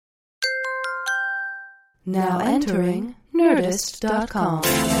Now entering Nerdist.com.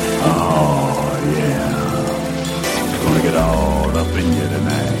 Oh, yeah. Gonna get all up in you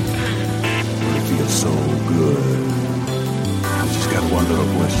tonight. It feels so good. I just got one little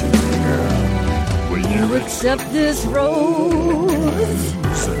question for you, girl. Will you accept this rose?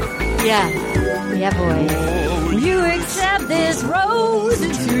 Yeah, boy. Will you accept this rose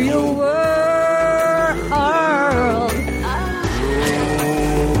into your world?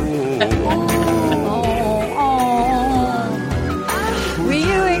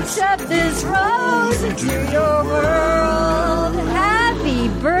 Accept this rose into your world. Happy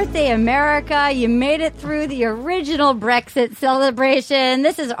birthday, America. You made it through the original Brexit celebration.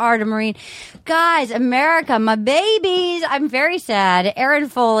 This is Arda Marine. Guys, America, my babies. I'm very sad. Erin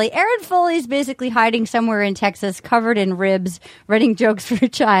Foley's basically hiding somewhere in Texas, covered in ribs, writing jokes for a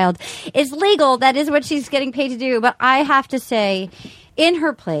child. It's legal. That is what she's getting paid to do. But I have to say, in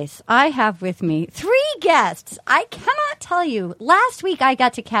her place, I have with me 3 guests. I cannot tell you. Last week, I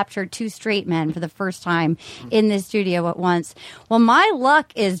got to capture 2 straight men for the first time in this studio at once. Well, my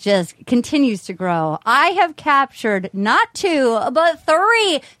luck continues to grow. I have captured not 2, but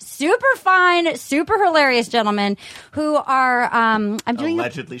 3 super fine, super hilarious gentlemen who are,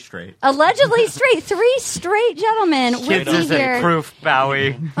 allegedly straight. Allegedly straight. 3 straight gentlemen with me here. Proof,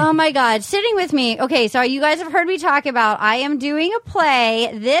 Bowie. Oh my God. Sitting with me. Okay, so you guys have heard me talk about I am doing a play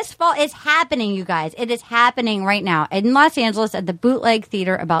this fall. It's happening, you guys. It is happening right now in Los Angeles at the Bootleg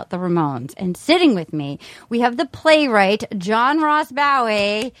Theater about the Ramones. And sitting with me, we have the playwright, John Ross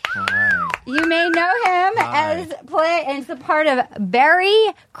Bowie. Hi. You may know him as it's the part of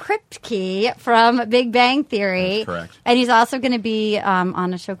Barry Kripke from Big Bang Theory. That's correct. And he's also going to be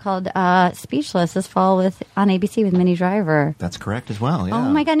on a show called Speechless this fall on ABC with Minnie Driver. That's correct as well, yeah. Oh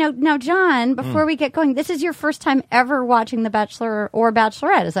my God. Now, John, before we get going, this is your first time ever watching The Bachelor or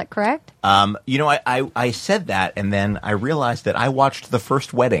Bachelorette. Is that correct? I said that, and then I realized that I watched the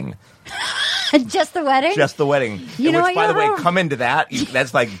first wedding. Just the wedding? Just the wedding. You know which, by the way, what? come into that.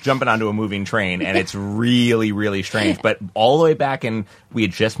 That's like jumping onto a moving train, and it's really, really strange. But all the way back, and we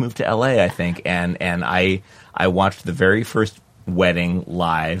had just moved to L.A., I think, and I watched the very first wedding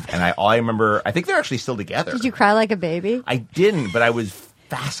live, and I remember, I think they're actually still together. Did you cry like a baby? I didn't, but I was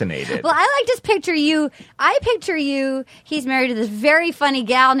fascinated. Well, I like to picture you. I picture you. He's married to this very funny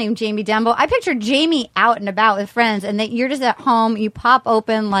gal named Jamie Dembo. I picture Jamie out and about with friends, and that you're just at home. You pop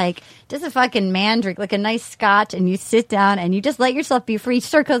open like just a fucking man drink, like a nice scotch, and you sit down and you just let yourself be free.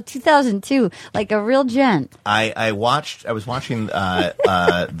 Circa 2002, like a real gent. I was watching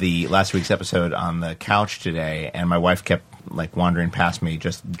the last week's episode on the couch today, and my wife kept like wandering past me,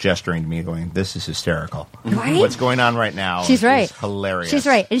 just gesturing to me, going, "This is hysterical. Right? What's going on right now? She's right. Is hilarious. She's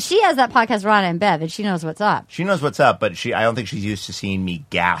right, and she has that podcast, Rana and Bev, and she knows what's up. She knows what's up, but I don't think she's used to seeing me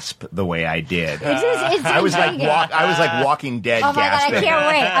gasp the way I did. It's I was like Walking Dead Oh my gasping. God,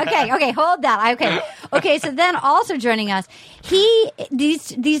 I can't wait. Okay, hold that. Okay. So then also joining us,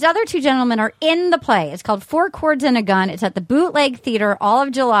 these other 2 gentlemen are in the play. It's called 4 Chords and a Gun. It's at the Bootleg Theater all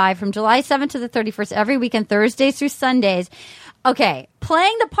of July, from July 7th to the 31st, every weekend, Thursdays through Sundays. Okay,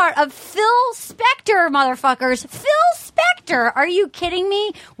 playing the part of Phil Spector, motherfuckers. Phil Spector. Are you kidding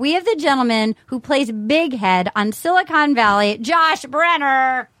me? We have the gentleman who plays Big Head on Silicon Valley, Josh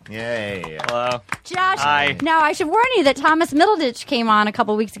Brener. Yay. Hello. Josh, Hi. Now I should warn you that Thomas Middleditch came on a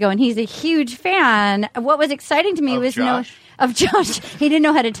couple weeks ago, and he's a huge fan. What was exciting to me was Josh? of Josh. He didn't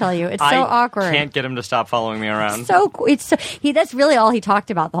know how to tell you. It's so awkward. I can't get him to stop following me around. That's really all he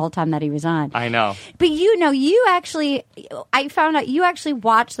talked about the whole time that he was on. I know. But I found out you actually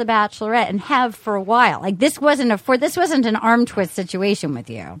watched The Bachelorette and have for a while. Like this wasn't an arm twist situation with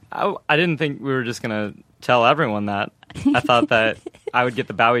you. I didn't think we were just going to tell everyone that. I thought that I would get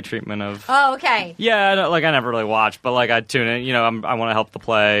the Bowie treatment of. Oh, okay. Yeah, I never really watch, but I tune in. I want to help the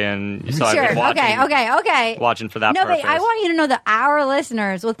play, and so sure. I've been watching. Okay. Watching for that. No, purpose. but I want you to know that our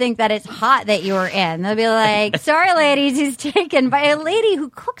listeners will think that it's hot that you were in. They'll be like, "Sorry, ladies, he's taken by a lady who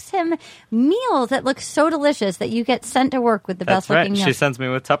cooks him meals that look so delicious that you get sent to work with the That's best looking right. meals." She sends me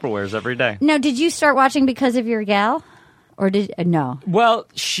with Tupperwares every day. Now, did you start watching because of your gal? Or did no? Well,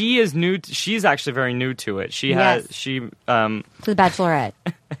 she is new. She's actually very new to it. She Yes. to The Bachelorette.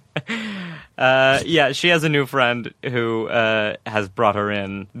 She has a new friend who has brought her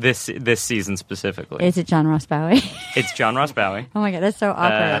in this season specifically. Is it John Ross Bowie? It's John Ross Bowie. Oh my God, that's so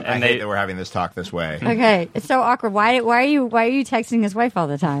awkward. I hate that we're having this talk this way. Okay, it's so awkward. Why are you texting his wife all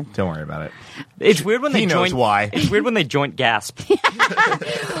the time? Don't worry about it. It's weird when they He knows joint. why. It's weird when they joint gasp.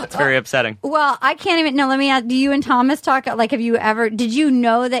 It's very upsetting. Well, I can't even. No, let me ask. Do you and Thomas talk? Like, have you ever? Did you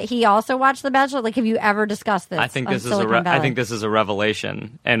know that he also watched The Bachelor? Like, have you ever discussed this? I think on this is Silicon Valley? I think this is a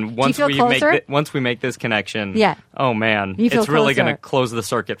revelation. And once feel we closer closer? Once we make this connection, Yeah. oh man, You feel it's really closer. going to close the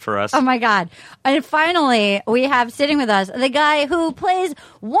circuit for us. Oh my God. And finally, we have sitting with us the guy who plays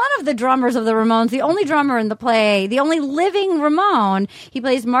one of the drummers of the Ramones, the only drummer in the play, the only living Ramone. He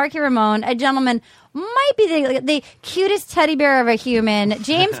plays Marky Ramone, a gentleman, might be the cutest teddy bear of a human.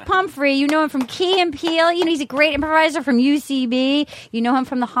 James Pumphrey, you know him from Key and Peele. You know, he's a great improviser from UCB. You know him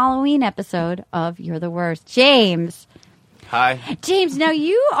from the Halloween episode of You're the Worst. James. Hi. James, now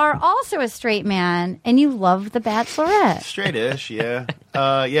you are also a straight man, and you love The Bachelorette. Straight-ish, yeah.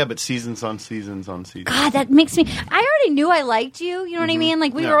 Yeah, but seasons on seasons on seasons. God, that makes me... I already knew I liked you, you know what I mean?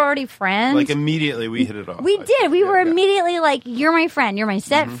 Like, we were already friends. Like, immediately we hit it off. We did. We were immediately like, you're my friend. You're my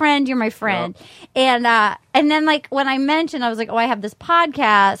set friend. You're my friend. And then, like, when I mentioned, I was like, oh, I have this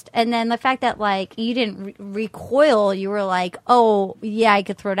podcast. And then the fact that, like, you didn't recoil, you were like, oh, yeah, I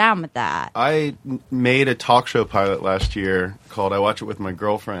could throw down with that. I made a talk show pilot last year called I Watch It With My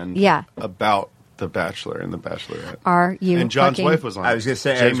Girlfriend. Yeah. About The Bachelor and The Bachelorette. Are you And John's fucking- wife was on it. I was going to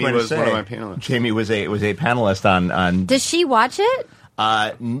say, Jamie was one of my panelists. Jamie was a panelist on. Does she watch it?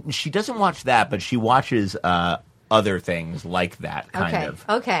 She doesn't watch that, but she watches other things like that kind of.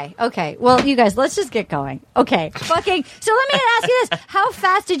 Okay. Well, you guys, let's just get going. Okay. Fucking. So let me ask you this: how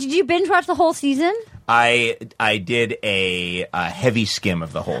fast did you binge watch the whole season? I did a heavy skim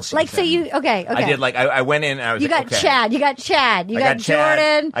of the whole season. Like, so you okay? I did I went in and I was You got okay. Chad. You got Chad. You got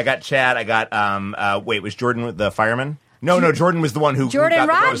Jordan. I got Chad. I got wait, was Jordan the fireman? No, Jordan was the one who Jordan got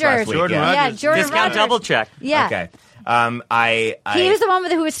the rose last Rogers. week. Jordan yeah. Rogers. Yeah, Jordan Discount Rogers. double check. Yeah. Okay. He was the one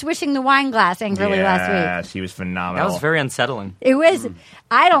who was swishing the wine glass angrily last week. Yes, he was phenomenal. That was very unsettling It was.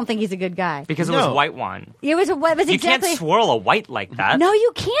 I don't think he's a good guy. because it No. was white wine. It was. What was You exactly? can't swirl a white like that. No,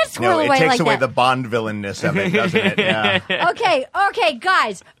 you can't swirl No, it away takes like away that. the Bond villainness of it, doesn't it? Yeah. Okay,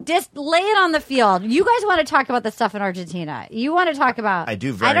 guys, just lay it on the field. You guys want to talk about the stuff in Argentina? You want to talk about? I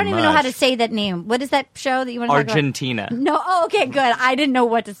do very I don't even know how much. to say that name. What is that show that you want to talk about? Argentina. No. Oh, okay, good. I didn't know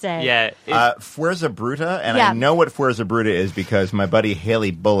what to say. Yeah. Fuerza Bruta, and Yeah. I know what Fuerza Bruta is because my buddy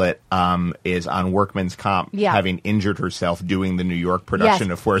Haley Bullitt is on Workman's Comp, Yeah. having injured herself doing the New York production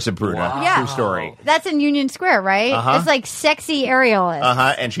Yes. of Fuerza Bruta. Yeah. True story. That's in Union Square, right? It's like sexy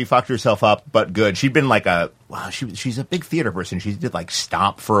aerialist. And she fucked herself up, but good. She'd been like she's a big theater person. She did like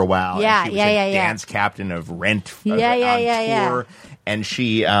Stomp for a while. Yeah, and she was yeah, a yeah, yeah. dance captain of Rent. Yeah, on yeah. tour. And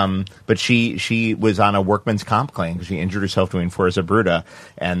she, but she was on a Workman's Comp claim because she injured herself doing Fuerza Bruta,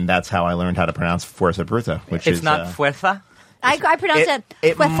 and that's how I learned how to pronounce Fuerza Bruta, which It's is not fuerza. I pronounce it.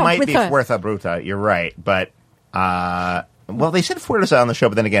 It Fuerza might be Bruta. Fuerza Bruta. You're right, but well, they said Fuerza on the show,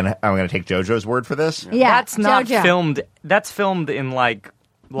 but then again, I'm going to take JoJo's word for this. Yeah, That's not JoJo. filmed. That's filmed in like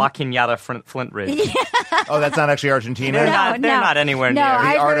La Quinata, Flint Ridge. Oh, that's not actually Argentina. They're not anywhere No, near. I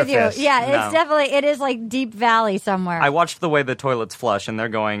The agree with artifice. you. Yeah, No. it's definitely it is like Deep Valley somewhere. I watched the way the toilets flush, and they're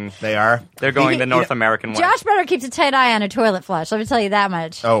going They are. the North American way. Josh Brener keeps a tight eye on a toilet flush. Let me tell you that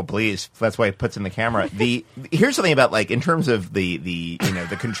much. Oh, please. That's why he puts in the camera. Here's something about like in terms of the the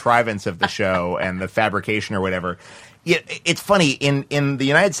contrivance of the show and the fabrication or whatever. Yeah, it's funny in the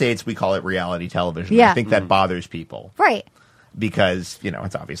United States we call it reality television. Yeah. I think that bothers people Right. because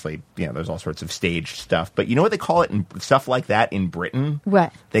it's obviously there's all sorts of staged stuff. But you know what they call it and stuff like that in Britain?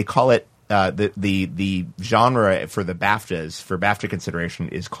 What? They call it the genre for the BAFTAs for BAFTA consideration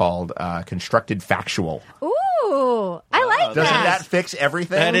is called constructed factual. Ooh, I like Doesn't that. that fix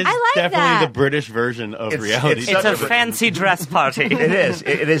everything? That is I like definitely that. the British version of It's- reality. It's a such fancy dress party. It is.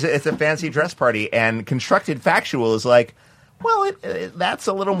 It is. It's a fancy dress party, and constructed factual is like, well, that's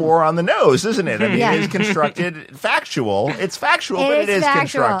a little more on the nose, isn't it? I mean, Yeah. it is constructed factual. It's factual, but it is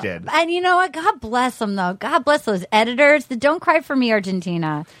factual. constructed. And you know what? God bless them, though. God bless those editors. The Don't Cry for Me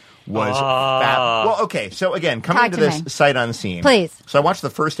Argentina. Was well, okay. So again, coming Talk to to this me. sight unseen, Please. So I watched the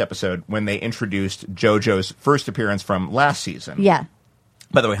first episode when they introduced JoJo's first appearance from last season. Yeah.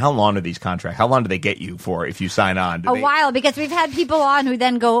 By the way, how long are these contracts? How long do they get you for if you sign on? Do A they- while, because we've had people on who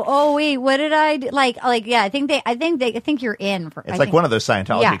then go, "Oh wait, what did I do?" Like yeah, I think you're in for. It's like one of those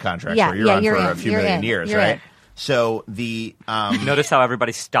Scientology Yeah. contracts Yeah, where you're yeah, on you're for in. a few You're million in. years, You're right? in. So the Notice how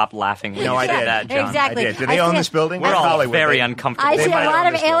everybody stopped laughing when No, you I said did. that, John. Exactly. I did. Do I they own see- this building? We're They're all Hollywood. very They- uncomfortable. I They see a might lot own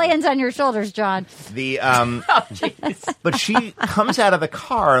of this building. aliens on your shoulders, John. The but she comes out of the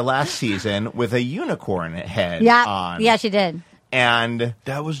car last season with a unicorn head Yeah, on. yeah, she did. And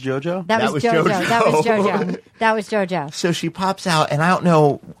That was JoJo? That was JoJo. That was JoJo. That was JoJo. so she pops out, and I don't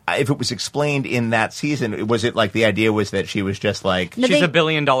know if it was explained in that season. Was it like the idea was that she was just like No, She's they- a $1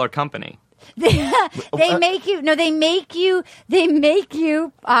 billion company. They make you. No, they make you. They make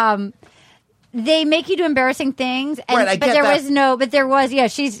you do embarrassing things. And, Right, I but get there that. was no. But there was. Yeah,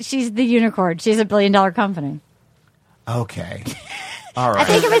 she's the unicorn. She's a $1 billion company. okay. All right. I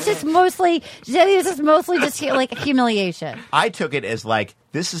think it was just mostly just like humiliation. I took it as like,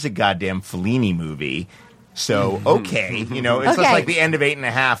 this is a goddamn Fellini movie. So, okay, it's just like the end of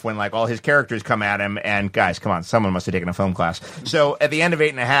 8.5 when like all his characters come at him and guys, come on, someone must have taken a film class. So at the end of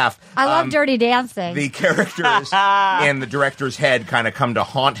 8.5, I love Dirty Dancing. The characters in the director's head kind of come to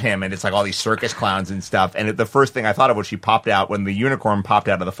haunt him, and it's like all these circus clowns and stuff. And the first thing I thought of when she popped out, when the unicorn popped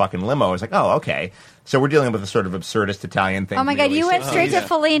out of the fucking limo, I was like, oh, okay. So we're dealing with a sort of absurdist Italian thing. Oh my God, you went straight to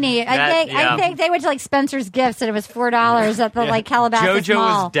Fellini. I think they went to like Spencer's Gifts and it was $4 at the like Calabasas JoJo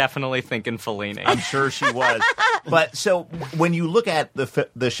Mall. was definitely thinking Fellini. I'm sure she was. But so when you look at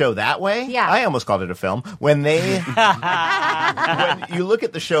the show that way, I almost called it a film. When you look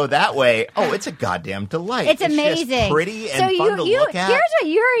at the show that way, it's a goddamn delight. It's amazing. Just pretty and fun to look at. Here's what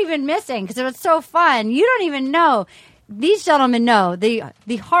you're even missing because it was so fun. You don't even know. These gentlemen know the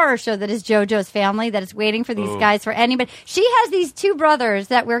horror show that is JoJo's Family that is waiting for these guys for anybody. She has these two brothers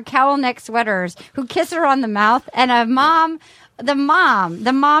that wear cowl neck sweaters who kiss her on the mouth and a mom. The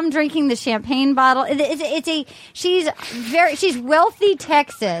mom drinking the champagne bottle. She's wealthy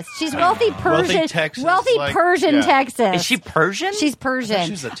Texas. She's wealthy Persian. Persian Texas. Is she Persian? She's Persian.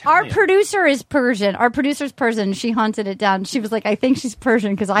 She's Italian. Our producer is Persian. Our producer's Persian. She hunted it down. She was like, I think she's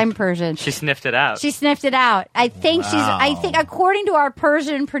Persian because I'm Persian. She sniffed it out. I think according to our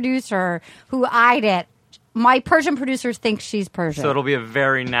Persian producer who eyed it, my Persian producers think she's Persian. So it'll be a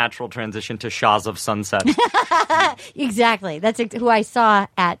very natural transition to Shahs of Sunset. Exactly. That's who I saw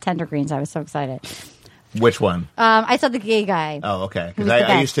at Tender Greens. I was so excited. Which one? I saw the gay guy. Oh, okay. Because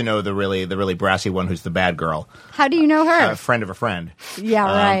I used to know the really brassy one who's the bad girl. How do you know her? A friend of a friend. Yeah,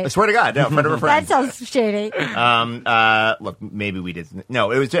 right. I swear to God, no, friend of a friend. That sounds shady. Look, maybe we did.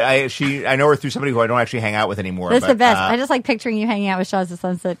 No, it was. I know her through somebody who I don't actually hang out with anymore. That's the best. I just like picturing you hanging out with Shahs of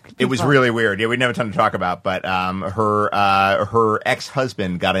Sunset people. It was really weird. Yeah, we didn't have a ton to talk about, but her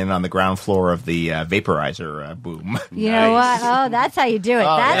ex-husband got in on the ground floor of the vaporizer boom. You know what? Oh, that's how you do it.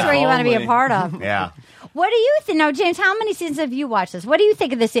 That's where you want to be a part of. Yeah. What do you think? Now, James, how many seasons have you watched this? What do you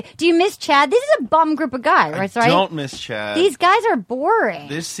think of this? Do you miss Chad? This is a bum group of guys, right? I don't miss Chad. These guys are boring.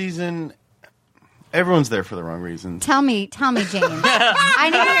 This season, everyone's there for the wrong reasons. Tell me, James. I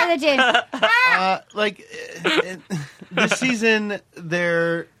need to hear the James. This season,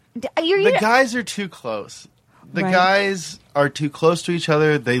 the guys are too close. The guys are too close to each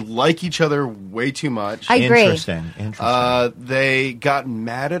other. They like each other way too much. I agree. Interesting. They got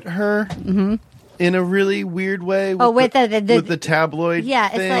mad at her. Mm-hmm. In a really weird way. With the tabloid thing.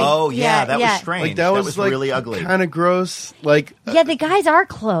 It's like, that was strange. Like, that was like really ugly. Kind of gross. Like, the guys are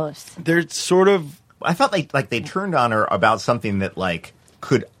close. They're sort of... I felt like they turned on her about something that like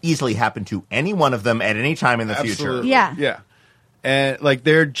could easily happen to any one of them at any time in the future. Yeah. Yeah. And like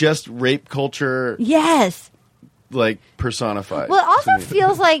they're just rape culture. Yes. Like personified. Well, it also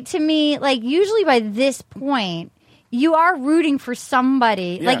feels like to me, like usually by this point, you are rooting for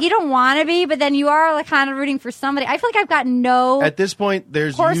somebody. Yeah. Like, you don't want to be, but then you are like kind of rooting for somebody. I feel like I've got no... At this point,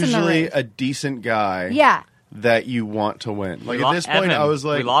 there's usually a decent guy that you want to win. Like, at this point, I was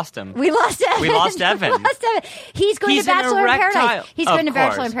like... We lost him. We lost Evan. He's going to Bachelor in Paradise. He's going to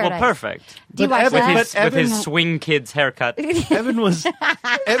Bachelor in Paradise. Well, perfect. Do you watch that? With his swing kids haircut. Evan was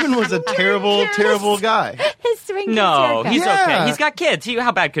a terrible guy. His swing kids haircut. No, he's okay. He's got kids.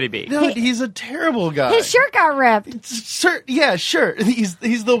 How bad could he be? No, he's a terrible guy. His shirt got ripped. Sure. He's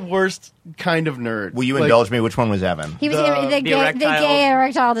the worst kind of nerd. Will you indulge me? Which one was Evan? He was the gay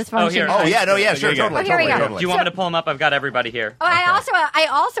erectile dysfunction. Sure. Totally. Here we go. Do you want me to pull him up? I've got everybody here. Oh, okay. I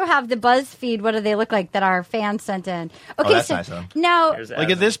also have the BuzzFeed. What do they look like that our fans sent in? Okay, that's nice of them. Now, like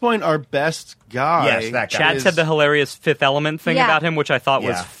at this point, our best guy. Yes, that guy. Chad said the hilarious Fifth Element thing about him, which I thought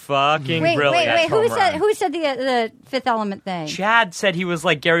was fucking brilliant. Wait. Who said the Fifth Element thing? Chad said he was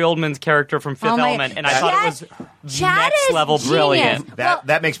like Gary Oldman's character from Fifth Element, and I thought it was Chad next level genius. Brilliant.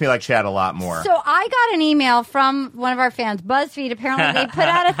 That makes me like Chad a lot more. So I got an email from one of our fans, BuzzFeed. Apparently, they put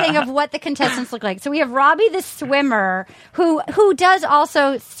out a thing of what the contestants look like. So we have Robbie the swimmer, who does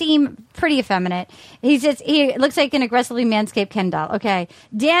also seem pretty effeminate. He looks like an aggressively manscaped Ken doll. Okay,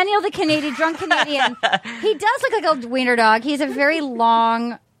 Daniel the drunk Canadian. He does look like a wiener dog. He's a very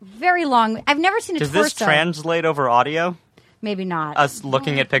long. I've never seen a torso. Does this translate over audio? Maybe not. Us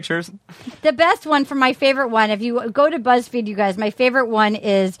looking at pictures? The best one for my favorite one, if you go to BuzzFeed, you guys, my favorite one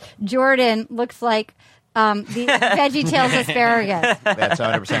is Jordan looks like the VeggieTales asparagus. That's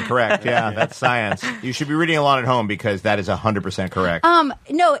 100% correct. Yeah, that's science. You should be reading along at home because that is 100% correct.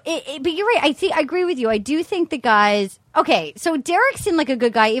 No, but you're right. I agree with you. I do think the guys... Okay, so Derek seemed like a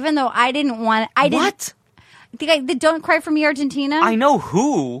good guy, even though I didn't want... What? the guy that Don't Cry for Me Argentina? I know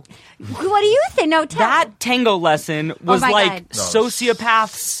who. What do you think? No, tell. That tango lesson was God.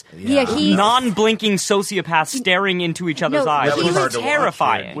 sociopaths, non-blinking sociopaths staring into each other's eyes. He It was was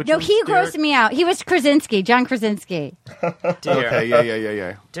terrifying. No, he grossed me out. He was Krasinski, John Krasinski. Okay,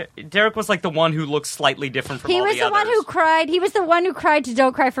 yeah. Derek was like the one who looked slightly different from He all was the the others. one who cried. He was the one who cried to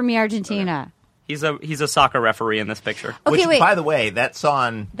Don't Cry for Me Argentina. He's a soccer referee in this picture. Okay, Which, wait. by the way, that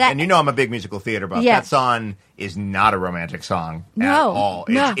song, and you know I'm a big musical theater buff, Yes. that song is not a romantic song at No, all.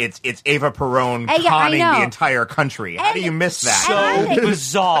 no. It's Ava Perón Yeah, I conning know. the entire country. How do you miss that? So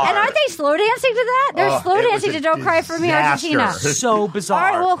bizarre. And aren't they slow dancing to that? They're slow it was dancing a to Don't Cry for Me disaster. Argentina. So bizarre.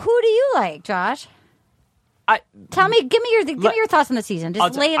 All right, well, who do you like, Josh? Tell me, give me your thoughts on the season.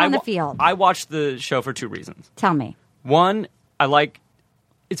 Just lay it on the field. I watched the show for two reasons. Tell me. One,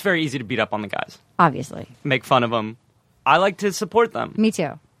 it's very easy to beat up on the guys. Obviously. Make fun of them. I like to support them. Me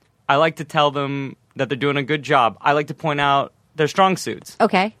too. I like to tell them that they're doing a good job. I like to point out their strong suits,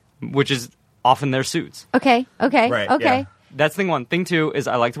 Okay. which is often their suits. Okay. Right, Okay. yeah. That's thing one. Thing two is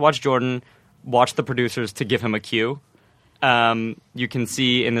I like to watch Jordan watch the producers to give him a cue. You can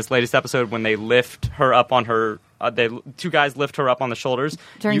see in this latest episode when they lift her up on her, two guys lift her up on the shoulders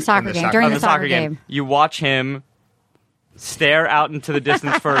During You- soccer in the game. soccer- During on the soccer game. You watch him stare out into the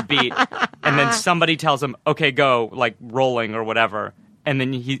distance for a beat, and then somebody tells him, "Okay, go," like rolling or whatever, and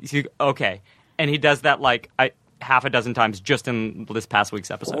then he okay, and he does that half a dozen times just in this past week's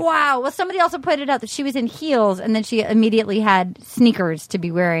episode. Wow. Well, somebody also pointed out that she was in heels, and then she immediately had sneakers to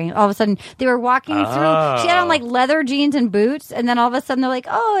be wearing. All of a sudden, they were walking through. She had on like leather jeans and boots, and then all of a sudden, they're like,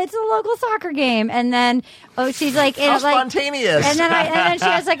 "Oh, it's a local soccer game," and then she's like, How like spontaneous. and then she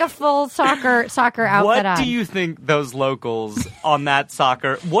has like a full soccer outfit What on. do you think those locals on that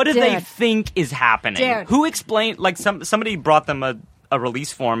soccer? What do they Dude. think is happening? Dude. Who explained? Like somebody brought them a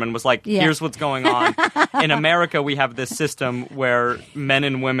release form and was like, Yeah. "Here's what's going on." In America, we have this system where men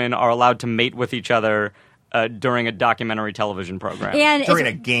and women are allowed to mate with each other during a documentary television program. And During a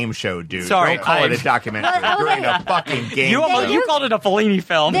it's- game show, dude. Sorry, Don't call it a documentary. Well, During a fucking game show. you called it a Fellini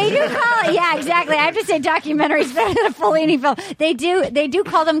film. They do call it, yeah, exactly. I have to say documentaries better than a Fellini film. They do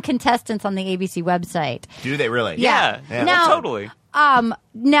call them contestants on the ABC website. Do they really? yeah, Now- totally.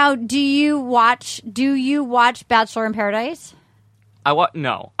 Now, do you watch Bachelor in Paradise? I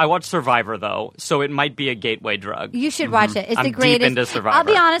watch Survivor though, so it might be a gateway drug. You should watch it. It's I'm the deep greatest. into Survivor. I'll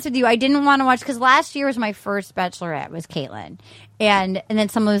be honest with you. I didn't want to watch because last year was my first Bachelorette. Was Caitlin, and then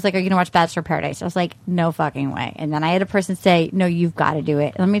someone was like, "Are you going to watch Bachelor in Paradise?" I was like, "No fucking way." And then I had a person say, "No, you've got to do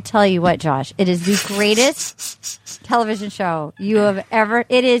it." Let me tell you what, Josh. It is the greatest television show you have ever.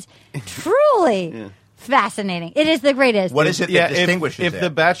 It is truly fascinating. It is the greatest. What is it that distinguishes if it? the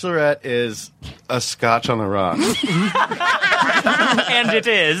Bachelorette is a scotch on the rocks, And it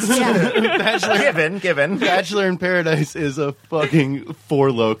is. Given. Bachelor in Paradise is a fucking Four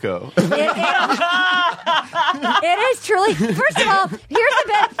Loko. It is truly. First of all, here's the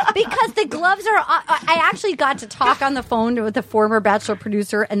bit because the gloves are. I actually got to talk on the phone with the former Bachelor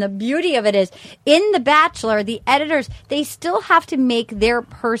producer, and the beauty of it is, in The Bachelor, the editors they still have to make their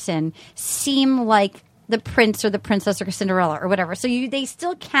person seem like the prince or the princess or Cinderella or whatever. So they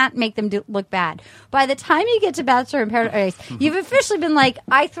still can't make them look bad. By the time you get to Bachelor in Paradise, you've officially been like,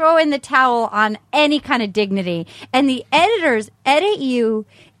 I throw in the towel on any kind of dignity, and the editors edit you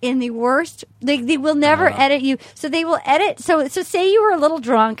in the worst. They will never edit you. So they will edit. So say you were a little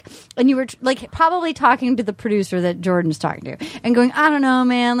drunk and you were like probably talking to the producer that Jordan's talking to and going, I don't know,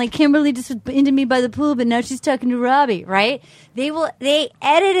 man, like Kimberly just was into me by the pool, but now she's talking to Robbie, right? They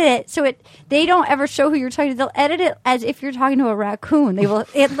edit it so they don't ever show who you're talking to. They'll edit it as if you're talking to a raccoon. It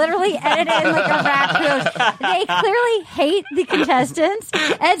literally edit it in like a raccoon. They clearly hate the contestants,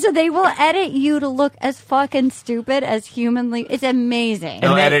 and so they will edit you to look as fucking stupid as humanly. It's amazing.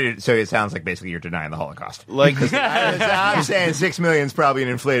 They'll edit it so it sounds like basically you're denying the Holocaust. Like, I'm saying 6 million is probably an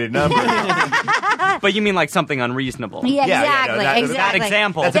inflated number. But you mean like something unreasonable? Yeah, Yeah, exactly. no, that's a exactly. bad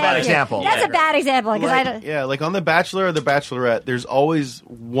example. That's a bad Thank you. example. That's Yeah. a bad example because I don't. yeah, like on The Bachelor or The Bachelorette, there's always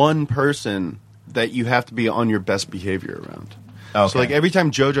one person that you have to be on your best behavior around. Okay. So, like, every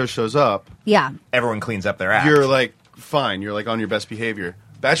time JoJo shows up, Yeah. Everyone cleans up their act. you're like, fine, you're like on your best behavior.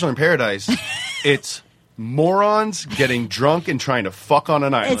 Bachelor in Paradise, it's morons getting drunk and trying to fuck on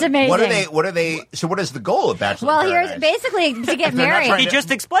an island. It's amazing. What are they? So what is the goal of Bachelor Well, in here's Paradise? basically to get They're not married. trying He to- just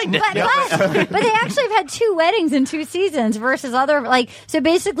explained it. But they actually have had 2 weddings in 2 seasons versus other so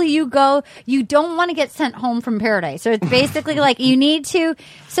basically you don't want to get sent home from paradise. So it's basically like you need to.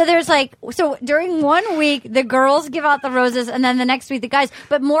 So there's so during 1 week the girls give out the roses and then the next week the guys.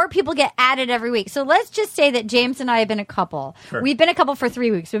 But more people get added every week. So let's just say that James and I have been a couple. Sure. We've been a couple for 3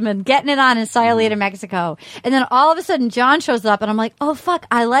 weeks. We've been getting it on in Sayulita, Mexico. show. And then all of a sudden, John shows up, and I'm like, oh fuck,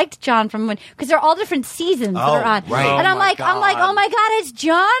 I liked John from when because they're all different seasons that are on. Right. And I'm like, God. oh my god, it's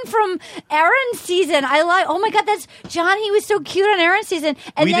John from Aaron's season. Oh my god, that's John. He was so cute on Aaron's season.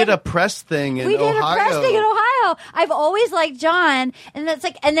 And we then, did a press thing in we did Ohio. a press thing in Ohio. I've always liked John, and that's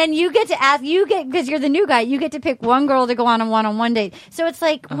like, and then you get to ask, because you're the new guy, you get to pick one girl to go on a one-on-one date. So it's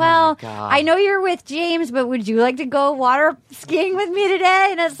like, well, I know you're with James, but would you like to go water skiing with me today?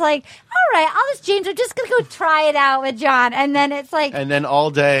 And it's like, all right, James, I'm just gonna go try it out with John. And then it's like, And then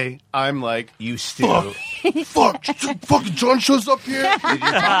all day, I'm like, You still. fuck, fucking John shows up here.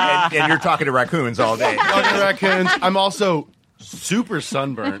 and you're talking to raccoons all day. Talking to raccoons. I'm also super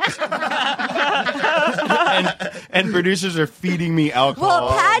sunburnt. and producers are feeding me alcohol.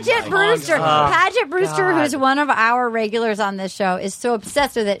 well, Paget Brewster, who's one of our regulars on this show, is so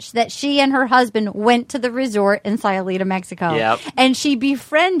obsessed with it that she and her husband went to the resort in Sayulita, Mexico. Yep. And she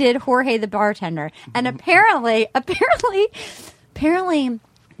befriended Jorge the bartender. And apparently,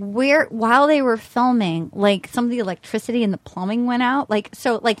 while they were filming, like some of the electricity and the plumbing went out.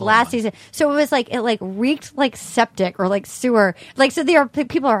 Last season. So it was like, it like reeked like septic or like sewer. Like, so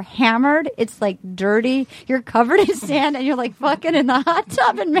people are hammered. It's like dirty. You're covered in sand and you're like fucking in the hot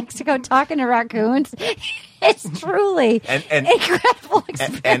tub in Mexico talking to raccoons. It's truly And incredible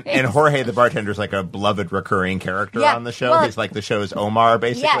experience. And Jorge the bartender is like a beloved recurring character Yeah, on the show. well, He's like the show's Omar,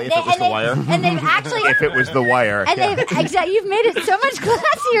 basically, if it was The Wire. And they've actually... If it was The Wire. And you've made it so much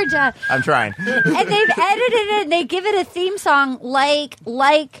classier, John. I'm trying. And they've edited it and they give it a theme song like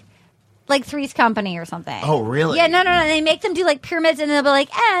Three's Company or something. Oh, really? Yeah, no. They make them do like pyramids and they'll be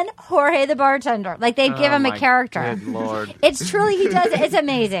like, and Jorge the bartender. Like they give him a character. Good Lord. It's truly, he does it. It's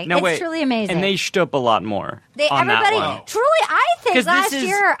amazing. No, it's wait. truly amazing. And they stoop a lot more on that one. Truly, I think 'Cause last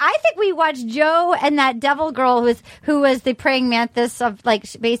year, I think we watched Joe and that devil girl who was the praying mantis of like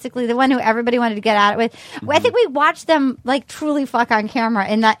basically the one who everybody wanted to get at it with. I think we watched them like truly fuck on camera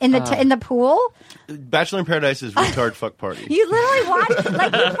in the pool. Bachelor in Paradise is retard fuck party. You literally watch,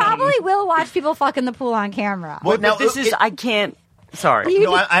 like you probably will watch people fuck in the pool on camera. Well, But this is, I can't. Sorry.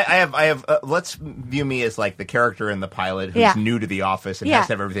 No, I have. Let's view me as like the character in the pilot who's new to the office and has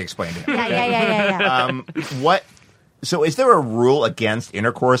to have everything explained to him. Yeah. What? So, is there a rule against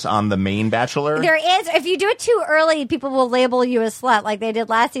intercourse on the main Bachelor? There is. If you do it too early, people will label you a slut, like they did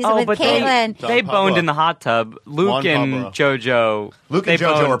last season with Caitlyn. They boned in the hot tub. Luke and JoJo. Luke and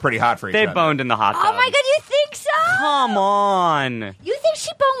JoJo were pretty hot for each other. They boned in the hot tub. Oh my god, you think so? Come on. You think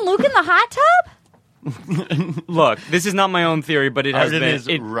she boned Luke in the hot tub? Look, this is not my own theory, but it has Arden been.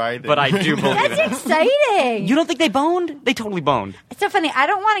 is right. But I do believe That's it. exciting. You don't think they boned? They totally boned. It's so funny. I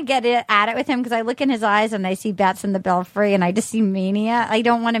don't want to get at it with him because I look in his eyes and I see Bats in the Belfry and I just see mania. I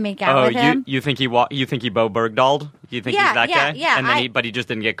don't want to make out with him. You think he Bo Bergdahl'd? You think he's that guy? Yeah. And then but he just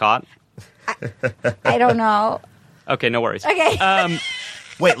didn't get caught. I don't know. Okay, no worries. Okay.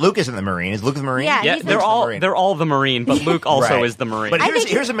 Wait, Luke isn't the Marine. Is Luke the Marine? Yeah, Yeah, he's they're all the Marine, but Luke also Right. is the Marine. But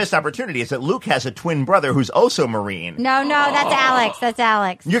here's a missed opportunity: is that Luke has a twin brother who's also Marine. No, that's Alex. That's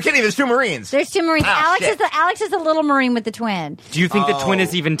Alex. You're kidding? There's two Marines. There's two Marines. Oh, Alex is the little Marine with the twin. Do you think the twin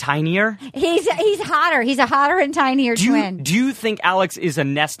is even tinier? He's hotter. He's a hotter and tinier twin. Do you think Alex is a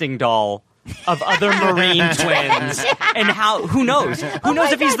nesting doll of other Marine twins? And who knows? Who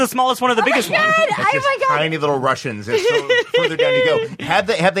knows if he's the smallest one or the biggest one? It's Oh just my god! tiny little Russians. It's so further down you go. Have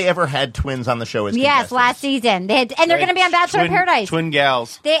they ever had twins on the show as Yes, contestants? last season they had, and they're going to be on Bachelor in Paradise. Twin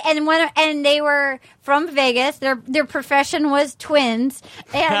gals. They were from Vegas. Their profession was twins,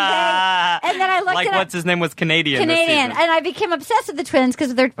 and then I looked like at what's his name was Canadian. this and season. I became obsessed with the twins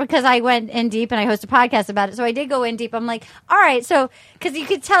because I went in deep and I host a podcast about it. So I did go in deep. I'm like, all right, so because you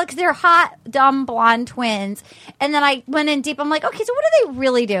could tell because they're hot, dumb, blonde twins, and then I went in deep. I'm like, okay, so what do they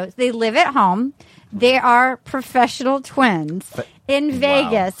really do? They live at home. They are professional twins in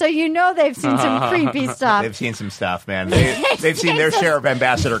Vegas, so you know they've seen some creepy stuff. They've seen some stuff, man. They've seen their share of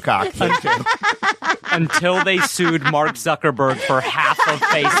Ambassador Cock. Until they sued Mark Zuckerberg for half of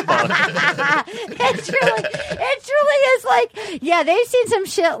Facebook. It truly is like, yeah, they've seen some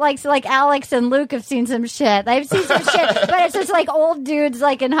shit like Alex and Luke have seen some shit. They've seen some shit, but it's just like old dudes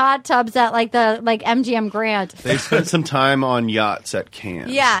like in hot tubs at like the MGM Grand. They spent some time on yachts at Cannes.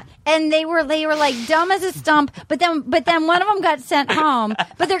 Yeah, and they were like dumb as a stump. But then one of them got sent home.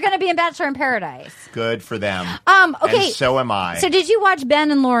 But they're going to be in Bachelor in Paradise. Good for them. Okay. And so am I. So did you watch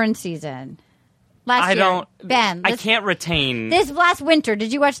Ben and Lauren's season? Last year? Ben. I can't retain. This last winter,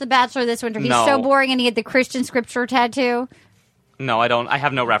 did you watch The Bachelor this winter? He's No. so boring, and he had the Christian scripture tattoo. No, I don't. I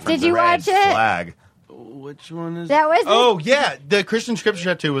have no reference. Did you watch it? Flag. Which one is that? Was Oh yeah, the Christian scripture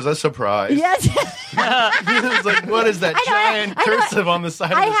tattoo was a surprise. Yes. It's like, what is that giant cursive on the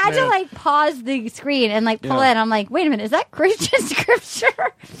side? I of this had man? to like pause the screen and like pull in. I'm like, wait a minute, is that Christian scripture?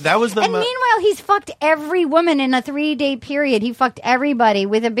 That was the. And meanwhile, he's fucked every woman in a 3-day period. He fucked everybody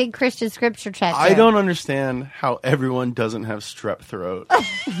with a big Christian scripture tattoo. I don't understand how everyone doesn't have strep throat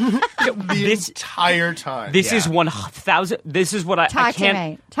the entire time. This is 1,000. This is what I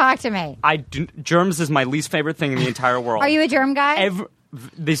can't. Talk to me. Germs is my least favorite thing in the entire world. Are you a germ guy?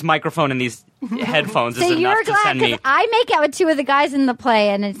 This microphone and these headphones So is enough you're to glad send me. because I make out with 2 of the guys in the play,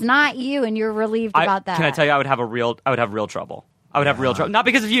 and it's not you, and you're relieved about that. Can I tell you, I would have real trouble. I would have real trouble, not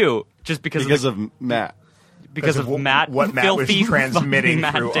because of you, just because of Matt. Because of Matt. What Matt was filthy transmitting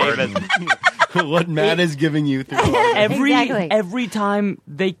Matt through David. Arden. What Matt is giving you through Arden. Exactly. Every time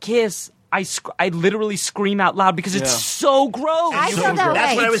they kiss, I literally scream out loud because it's so gross. I felt that That's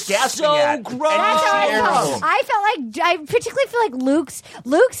way. what I was gasping so at. gross. That's how I felt. I particularly feel like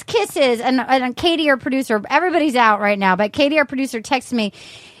Luke's kisses, and Katie, our producer, everybody's out right now, but Katie, our producer, texted me.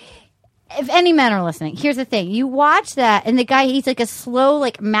 If any men are listening, here's the thing. You watch that, and the guy, he's like a slow,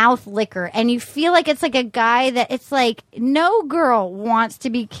 like, mouth licker, and you feel like it's like a guy that it's like no girl wants to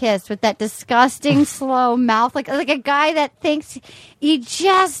be kissed with that disgusting, slow mouth. Like a guy that thinks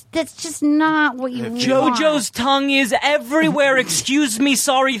that's just not what you want. JoJo's tongue is everywhere. Excuse me,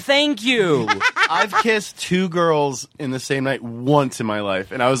 sorry, thank you. I've kissed 2 girls in the same night once in my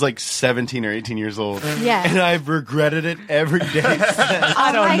life, and I was like 17 or 18 years old. Yeah. And I've regretted it every day since.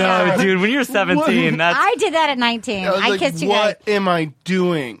 I don't my know, God. dude. When you're 17, that's... I did that at 19. I was like, kissed 2 guys. what am I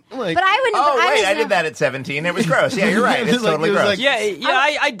doing? Like, But I wouldn't. Oh, wait, I was- did that at 17. It was gross. Yeah, you're right. It's Like, totally it was gross. like-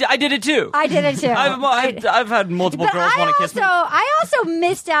 Yeah, I did it too. I did it too. I've had multiple But girls want to kiss me. I also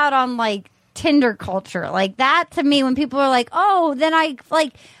missed out on like Tinder culture. Like that to me, when people are like, "Oh," then I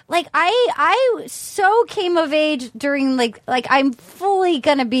I so came of age during like I'm fully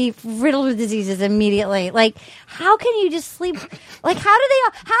gonna be riddled with diseases immediately. Like, how can you just sleep? Like, how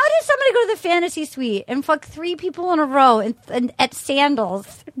did somebody go to the fantasy suite and fuck 3 people in a row and at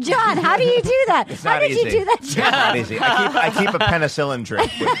Sandals? John, how do you do that? It's How not did easy. you do that, It's John? not easy. I keep a penicillin drip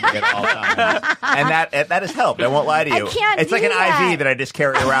with me at all times, and that has helped. I won't lie to you. I can't It's like do an that. IV that I just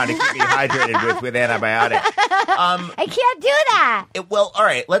carry around to keep me hydrated with antibiotics. I can't do that. Well, all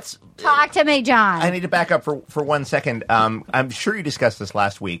right. Let's Talk to me, John. I need to back up for 1 second. I'm sure you discussed this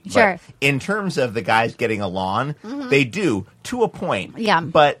last week. Sure. But in terms of the guys getting along, they do to a point. Yeah.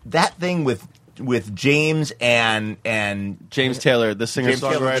 But that thing with James and James Taylor, the Taylor,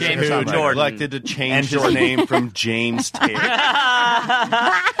 singer-songwriter James who Jordan. neglected to change And his Jordan. name from James Taylor.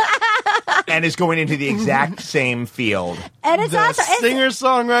 and is going into the exact same field. and it's The also it's,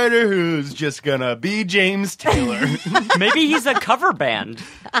 singer-songwriter who's just gonna be James Taylor. Maybe he's a cover band.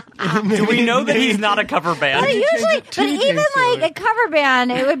 Do we know that he's not a cover band? But usually, to but even James Taylor. like a cover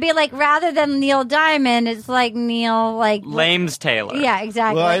band, it would be like rather than Neil Diamond, it's like Neil like Lames Taylor. Yeah,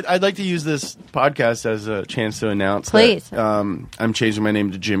 exactly. Well, I'd like to use this podcast as a chance to announce Please. that I'm changing my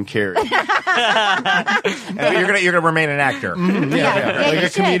name to Jim Carrey. You're gonna remain an actor. Yeah, like you a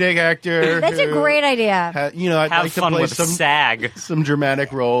should. comedic actor. That's a who great idea. I'd Have like to fun play with SAG. some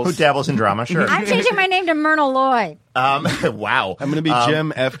dramatic roles. Who dabbles in drama? Sure. I'm changing my name to Myrna Lloyd. Wow. I'm going to be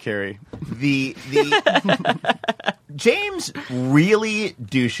Jim F. Carey. The James really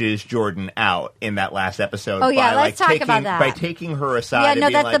douches Jordan out in that last episode. Oh, yeah, by, let's talk taking, about that. By taking her aside. Yeah, and no,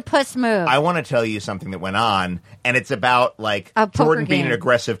 being that's like, the puss move. I want to tell you something that went on, and it's about like A poker Jordan being game. an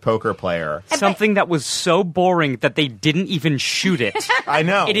aggressive poker player. Something that was so boring that they didn't even shoot it. I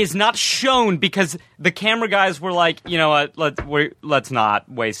know. It is not shown because the camera guys were like, you know what, let's not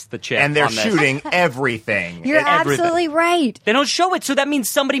waste the chip And they're on this. shooting everything. You're Everything. absolutely right. They don't show it, so that means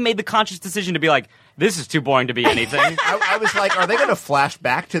somebody made the conscious decision to be like, this is too boring to be anything. I was like, are they going to flash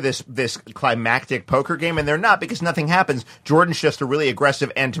back to this climactic poker game? And they're not, because nothing happens. Jordan's just a really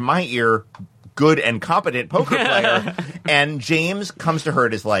aggressive and, to my ear, good and competent poker player. And James comes to her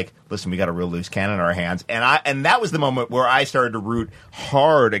and is like, listen, we got a real loose cannon in our hands. And that was the moment where I started to root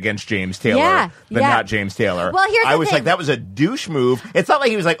hard against James Taylor, but not James Taylor. Well, here's I the was thing. like, that was a douche move. It's not like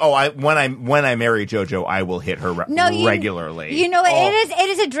he was like, oh, when I marry JoJo, I will hit her regularly. You know, it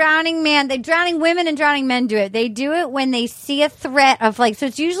is a drowning man. They drowning women and drowning men do it. They do it when they see a threat of like. So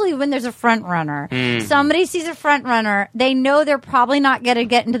it's usually when there's a front runner. Somebody sees a front runner. They know they're probably not going to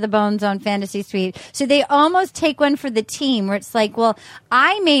get into the Bone Zone Fantasy Suite, so they almost take one for the team. Where it's like, well,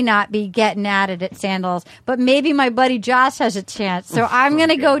 I may not be getting at it at Sandals, but maybe my buddy Josh has a chance. So I'm going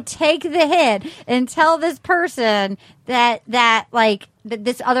to go take the hit and tell this person that like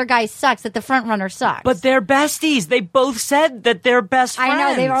this other guy sucks, that the front runner sucks. But they're besties. They both said that they're best friends. I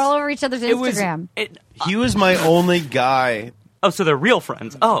know, they were all over each other's Instagram. He was my only guy. Oh, so they're real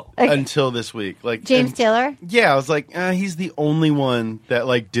friends. Oh. Until this week. Like James Taylor? Yeah, I was like, he's the only one that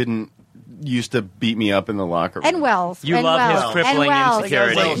like didn't used to beat me up in the locker room. And Wells. You and love Wells. his crippling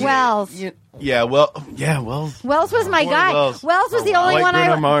insecurity. Wells. Wells. Wells was my guy. Wells. Wells was the only Like one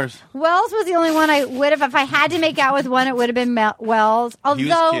Bruno Mars. Wells was the only one I would have, if I had to make out with one, it would have been Wells.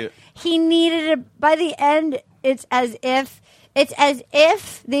 Although he needed it by the end. It's as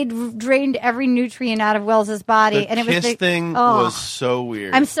if they'd drained every nutrient out of Wells's body, and it was kiss thing was so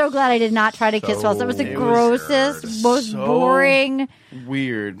weird. I'm so glad I did not try to kiss Wells. That was the grossest, most boring.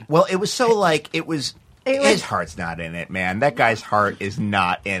 Weird. Well, it was so like his heart's not in it, man. That guy's heart is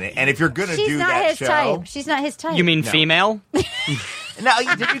not in it. And if you're gonna do that show, type. She's not his type. You mean female? No,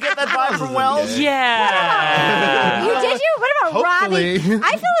 did you get that vibe from Wells? Yeah. Did you? What about Hopefully. Robbie?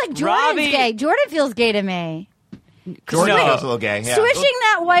 I feel like Jordan's gay. Jordan feels gay to me. Jordan feels a little gay. Yeah. Swishing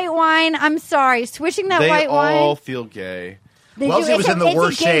that white wine. I'm sorry. Swishing that white wine. They all feel gay. Wellesley was in the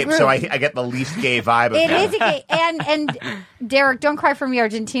worst shape, so I get the least gay vibe of him. It is a gay. And Derek, don't cry for me,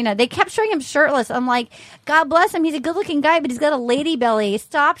 Argentina. They kept showing him shirtless. I'm like, God bless him. He's a good-looking guy, but he's got a lady belly.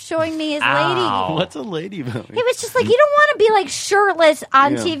 Stop showing me his lady. What's a lady belly? It was just like, you don't want to be like shirtless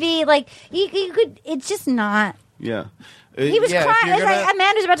on TV. Like you could. It's just not. Yeah. He was crying. It's like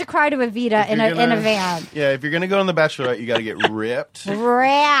Amanda's about to cry to Evita in a van. Yeah, if you're gonna go on The Bachelorette, you got to get ripped.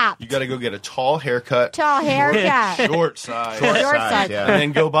 Wrapped. You got to go get a tall haircut. Tall haircut. Short size. Short size. Yeah. And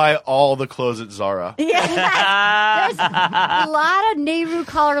then go buy all the clothes at Zara. Yeah. There's a lot of Nehru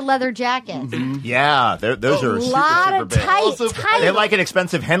collar leather jackets. Yeah, those are A lot super of big. tight. They have like an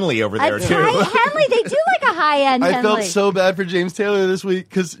expensive Henley over there, a too. tight Henley. They do like a high-end I Henley. felt so bad for James Taylor this week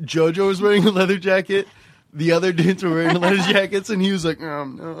because JoJo was wearing a leather jacket. The other dudes were wearing leather jackets, and he was like, no,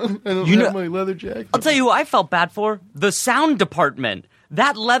 I don't have my leather jacket. I'll tell you who I felt bad for. The sound department.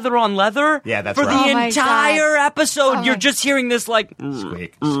 That leather on leather. Yeah, that's for rough. the Oh my entire episode. Oh you're my- just hearing this like.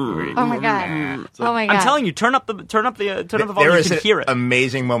 Squeak, squeak. Oh my god! Oh my god! I'm telling you, turn up the volume. There You is can hear an it.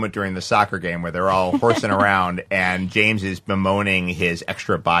 amazing moment during the soccer game where they're all horsing around, and James is bemoaning his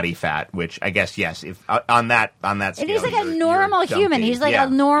extra body fat, which I guess if on that scale, and he's like a you're normal human. dumpy. He's like Yeah. a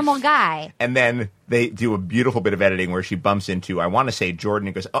normal guy. And then they do a beautiful bit of editing where she bumps into, I want to say Jordan,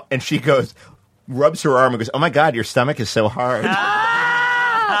 and goes, oh, and she goes, rubs her arm and goes, "Oh my God, your stomach is so hard."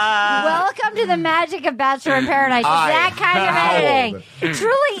 Welcome to the magic of Bachelor in Paradise. It's that kind of editing.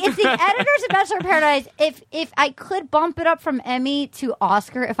 Truly, it's the editors of Bachelor in Paradise. If I could bump it up from Emmy to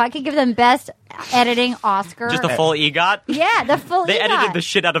Oscar, if I could give them best editing Oscar. Just a full EGOT? Yeah, the full They EGOT. edited the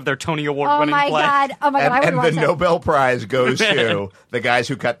shit out of their Tony Award Oh winning my play. god! Oh my god! I would And watch the that. Nobel Prize goes to the guys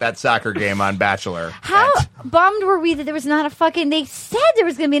who cut that soccer game on Bachelor. How bummed were we that there was not a fucking... They said there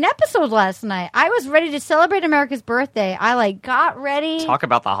was going to be an episode last night. I was ready to celebrate America's birthday. I, got ready. Talk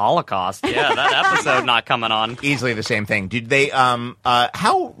about the Holocaust. Yeah, that episode not coming on. Easily the same thing. Did they?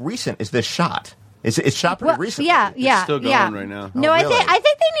 How recent is this shot? It's shot pretty recently. Yeah. It's still going right now. No, Oh, I really? think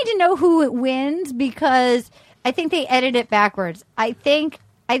they need to know who wins because I think they edit it backwards. I think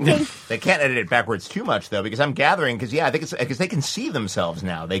They can't edit it backwards too much though, because I'm gathering I think it's because they can see themselves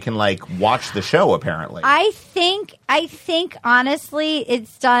now. They can watch the show apparently. I think honestly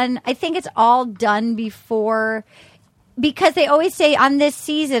it's done. I think it's all done before. Because they always say on this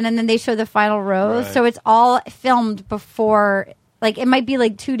season, and then they show the final rose, Right. so it's all filmed before. It might be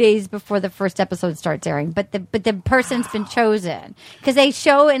 2 days before the first episode starts airing, but the person's been chosen because they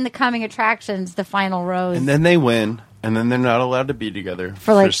show in the coming attractions the final rose, And then they win, and then they're not allowed to be together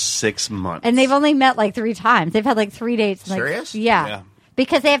for 6 months. and they've only met 3 times. They've had 3 dates. Serious? Yeah. Yeah.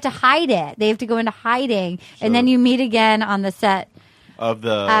 Because they have to hide it. They have to go into hiding, and then you meet again on the set. Of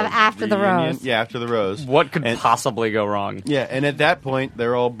the after the reunion. rose. Yeah, after the rose. What could And- possibly go wrong? Yeah, and at that point,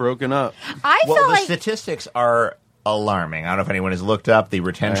 they're all broken up. I well, felt the like statistics are alarming. I don't know if anyone has looked up the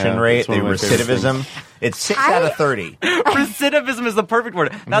retention rate, it's the one of my favorite recidivism. It's 6 out of 30. Recidivism is the perfect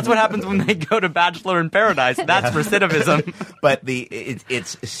word. That's what happens when they go to Bachelor in Paradise. That's recidivism. But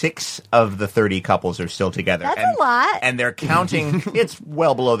it's 6 of the 30 couples are still together. That's a lot. And they're counting. It's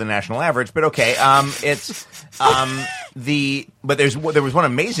well below the national average, but okay. But there was one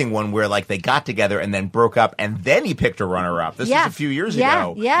amazing one where they got together and then broke up, and then he picked a runner-up. This was a few years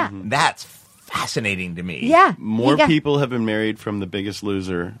ago. Yeah. That's fascinating to me. Yeah. More people have been married from The Biggest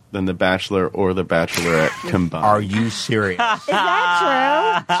Loser than The Bachelor or The Bachelorette combined. Are you serious? Is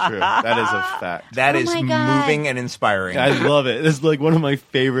that true? It's true. That is a fact. That Oh is my God. moving and inspiring. I love it. It's one of my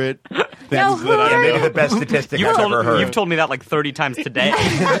favorite things that I Maybe know. the best statistic I've ever heard. You've told me that like 30 times today.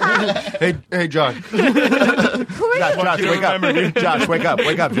 Hey, Josh. Josh, wake up. Josh, wake up.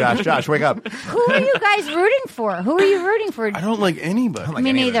 Wake up, Josh. Josh, wake up. Who are you guys rooting for? Who are you rooting for? I don't like anybody. like Me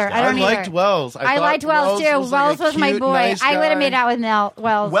any of neither. those I don't I either. liked Wells. I thought liked Wells too. like Wells was my cute, boy. nice I would have guy. made out with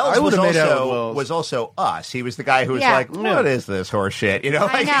Wells. Wells I would've made out with Wells. was also us. He was the guy who was Yeah. like, "What is this horse shit?" You know,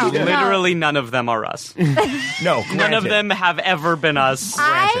 I like, know. No. Literally none of them are us. No, None of granted. them have ever been us.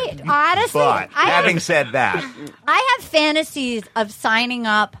 I honestly, But I having said that, have fantasies of signing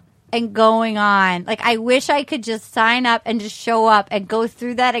up and going on. Like, I wish I could just sign up and just show up and go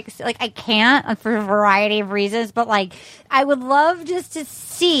through that. Like, I can't for a variety of reasons, but like, I would love just to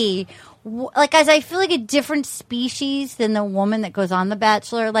see. Like, as I feel like a different species than the woman that goes on The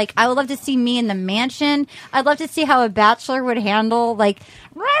Bachelor. Like, I would love to see me in the mansion. I'd love to see how a bachelor would handle like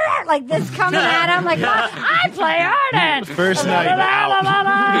this coming at him. Like, I play Arden. First night out.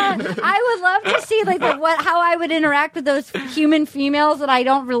 I would love to see like how I would interact with those human females that I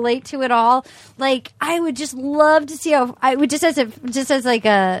don't relate to at all. Like, I would just love to see how I would this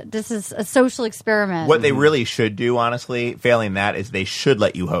is a social experiment. what they really should do, honestly, failing that, is they should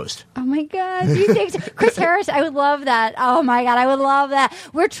let you host. Oh my God! Do you think so? Chris Harris? I would love that. Oh my God! I would love that.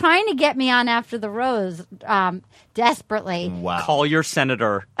 We're trying to get me on After the Rose, desperately. Wow. Call your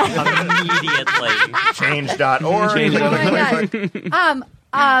senator immediately. Change.org. Oh my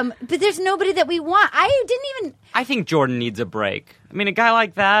God. But there's nobody that we want. I didn't even. I think Jordan needs a break. I mean, a guy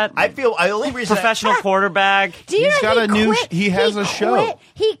like that, I only reason professional quarterback. Do you He's know got a new- quit- he has a show.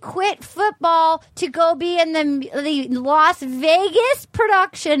 He quit football to go be in the Las Vegas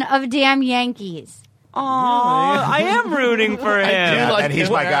production of Damn Yankees. Aw, I am rooting for him. Yeah, like and he's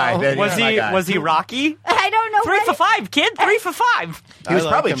him my guy. now. Then Was he's my he guy. was he Rocky? I don't know. 3 for 5, kid. 3 for 5. He was I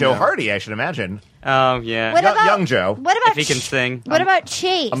like probably him Joe now. Hardy, I should imagine. Oh yeah. What about young Joe. What about If he can sing. What about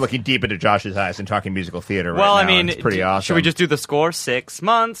Chase? I'm looking deep into Josh's eyes and talking musical theater right Well, now. I mean, and it's pretty awesome. Should we just do the score? 6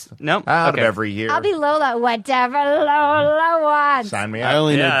 months? Nope. out Okay. of every year? I'll be Lola. Whatever Lola wants. Sign me I up.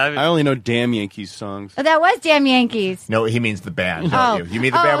 only know. Yeah, I mean- I only know Damn Yankees songs. Oh, that was Damn Yankees. No, he means the band, don't Oh. you? You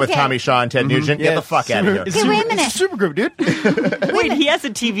mean the Oh, band with okay. Tommy Shaw and Ted Nugent? Get the fuck out of here. Okay, wait a minute. It's a super group, dude. Wait, he has a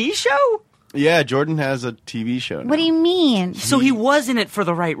TV show? Yeah, Jordan has a TV show now. What do you mean? So he was in it for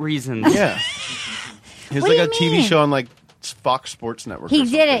the right reasons. Yeah. He's What do like a you TV mean? show on like Fox Sports Network. He or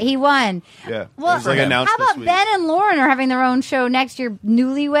did it. something. He won. Yeah. Well, it was like announced how this about week. Ben and Lauren are having their own show next year,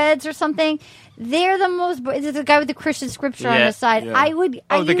 Newlyweds or something? They're the most. It's the guy with the Christian scripture on Yeah. his side. Yeah. I would.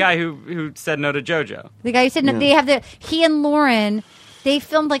 Oh, the guy who said no to JoJo. The guy who said no, they have he and Lauren. They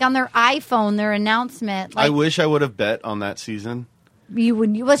filmed like on their iPhone their announcement. Like, I wish I would have bet on that season. you would.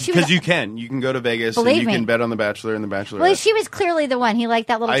 Well, she was. Because you can go to Vegas and Believe you me. can bet on The Bachelor and The Bachelorette. Well, she was clearly the one. He liked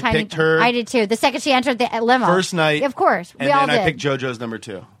that little I tiny. picked her. I did too. The second she entered the limo, First night, of course, and we all then did. I picked JoJo's number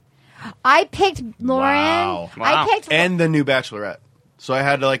 2 I picked Lauren. Wow. I picked. and the new Bachelorette. So I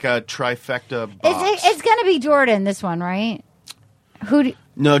had like a trifecta box. It's going to be Jordan. This one, right? Who?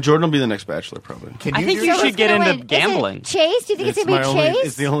 No, Jordan will be the next Bachelor probably. Can I think do you that? should who's get gonna into win? Is it gambling. Chase? Do you think it's going to be Chase?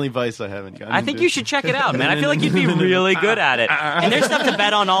 It's the only vice I haven't gotten. I think into. you should check it out, man. I feel like you'd be really good at it. And there's stuff to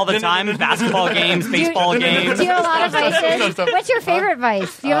bet on all the time: basketball games, baseball games. Do you have a lot of vices? What's your favorite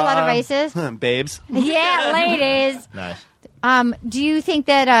vice? Do you have a lot of vices? Babes. Yeah, ladies. Nice. Do you think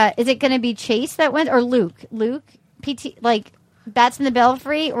that is it going to be Chase that wins or Luke? Luke, PT, like Bats in the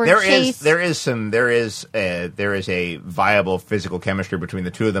Belfry, or Chase? There is a viable physical chemistry between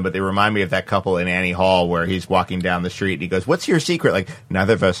the two of them, but they remind me of that couple in Annie Hall where he's walking down the street and he goes, "What's your secret?" Like,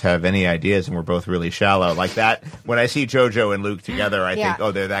 neither of us have any ideas and we're both really shallow. Like that. When I see JoJo and Luke together, I think,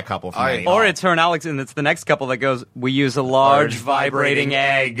 oh, they're that couple from Annie Hall. Or it's her and Alex, and it's the next couple that goes, "We use a large vibrating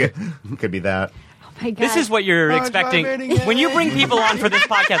egg." Could be that. My God. This is what you're Large expecting vibrating when you bring people on for this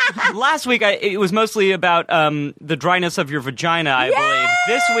podcast. Last week, it was mostly about the dryness of your vagina, I believe.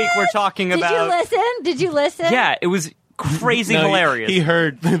 This week, we're talking Did about. you listen? Did you listen? Yeah, it was crazy No, hilarious. He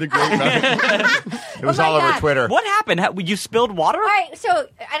heard the great. It was Oh my all over God. Twitter. What happened? You spilled water? All right, so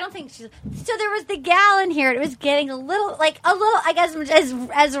I don't think so. There was the gal in here. It was getting a little. I guess,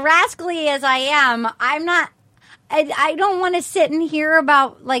 as rascally as I am, I'm not. I don't want to sit and hear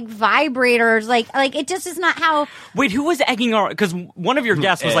about like vibrators. Like it just is not how. Wait, who was egging her? Because one of your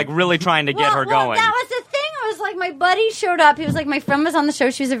guests was like really trying to get her going. That was the thing. It was like my buddy showed up. He was like, my friend was on the show.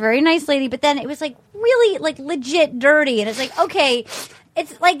 She was a very nice lady, but then it was like really like legit dirty, and it's like okay.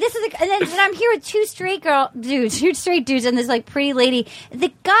 It's like this is, and then I'm here with two straight dudes, and this like pretty lady.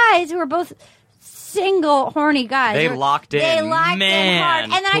 The guys who are both single, horny guys. They locked in. They locked in Man. hard,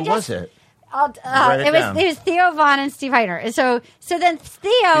 and then Who was it? it was Theo Von and Steve Heitner. And so then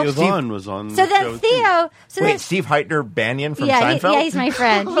Theo Vaughn was on. So then Theo. Steve Heitner Banyan from Seinfeld? Seinfeld? He's my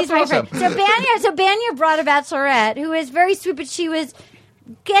friend. He's my friend. So Banyan brought a Bachelorette who is very sweet, but she was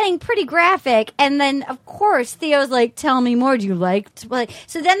getting pretty graphic. And then, of course, Theo's like, tell me more. Do you like...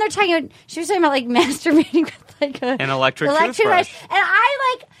 So then they're talking about... She was talking about, like, masturbating with, like, an electric toothbrush. And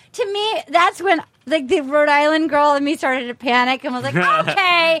I, like... To me, that's when like the Rhode Island girl in me started to panic and was like,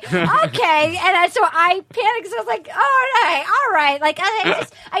 okay. And so I panicked. So I was like, all right. Like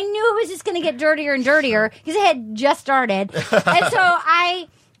I knew it was just going to get dirtier and dirtier because it had just started. And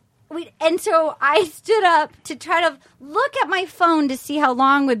so I stood up to try to look at my phone to see how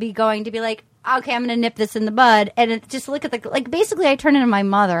long would be going to be like, okay, I'm going to nip this in the bud. And just look at basically I turned into my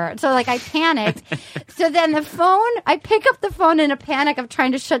mother. So, I panicked. So then I pick up the phone in a panic of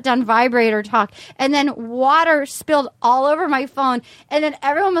trying to shut down vibrator talk. And then water spilled all over my phone. And then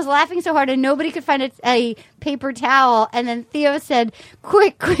everyone was laughing so hard and nobody could find a paper towel. And then Theo said,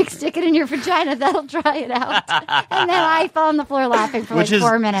 quick, stick it in your vagina. That'll dry it out. And then I fell on the floor laughing for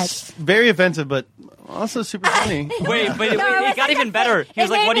 4 minutes. Very offensive, but also super funny. Wait, it got even better. He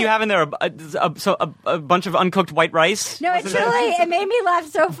was like, what do you have in there? A bunch of uncooked white rice? No, it made me laugh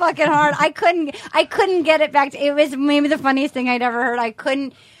so fucking hard. I couldn't get it back. It was maybe the funniest thing I'd ever heard. I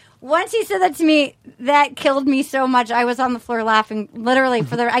couldn't. Once he said that to me, that killed me so much. I was on the floor laughing literally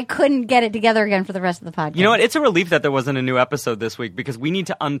I couldn't get it together again for the rest of the podcast. You know what? It's a relief that there wasn't a new episode this week because we need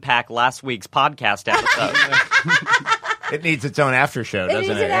to unpack last week's podcast episode. It needs its own after show, doesn't it? It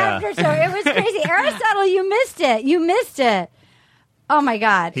needs an after show. It was crazy. Aristotle, you missed it. Oh, my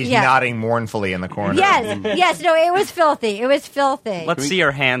God. He's nodding mournfully in the corner. Yes. No, it was filthy. Let's see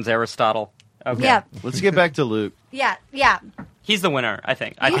your hands, Aristotle. Okay. Yeah. Let's get back to Luke. Yeah. He's the winner, I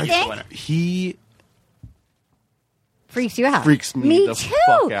think. You think? He's the winner. He freaks you out. Freaks me the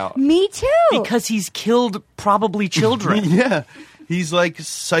fuck out. Me too. Because he's killed probably children. Yeah. He's like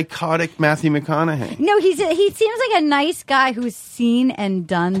psychotic Matthew McConaughey. No, he seems like a nice guy who's seen and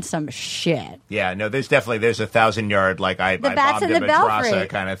done some shit. Yeah, no, there's a 1,000-yard, like, I bombed him a Drasa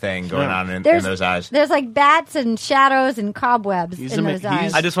kind of thing going on in those eyes. There's like bats and shadows and cobwebs in those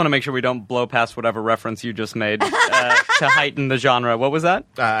eyes. I just want to make sure we don't blow past whatever reference you just made to heighten the genre. What was that?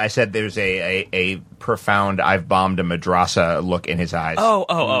 I said there's a profound I've bombed a madrasa look in his eyes. Oh,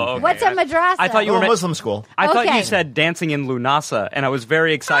 okay. What's a madrasa? I thought you were Muslim school. I thought you said dancing in Lunasa, and I was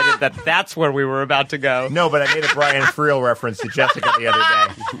very excited that that's where we were about to go. No, but I made a Brian Friel reference to Jessica the other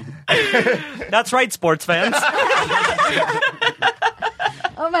day. That's right, sports fans.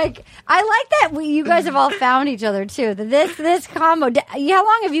 Oh my! I like that you guys have all found each other too. This combo. How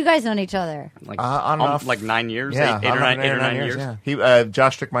long have you guys known each other? Like 9 years. Yeah, 8 or 9 years. Yeah.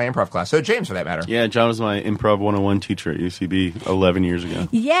 Josh took my improv class. So James, for that matter. Yeah, John was my improv 101 teacher at UCB 11 years ago.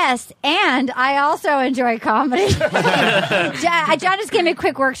 Yes, and I also enjoy comedy. John just gave me a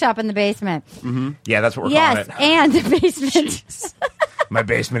quick workshop in the basement. Mm-hmm. Yeah, that's what we're calling it. Yes, and the basement. My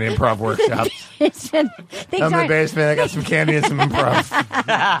basement improv workshop. I'm in the basement. I got some candy and some improv.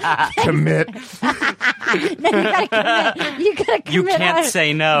 Commit. No, you gotta commit. You can't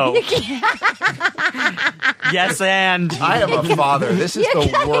say no. Yes, and I am a father. This is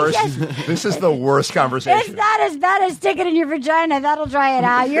the worst. Yes. This is the worst conversation. It's not as bad as sticking in your vagina. That'll dry it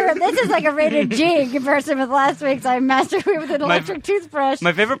out. This is like a rated G in comparison with last week's. I masturbated with an electric toothbrush.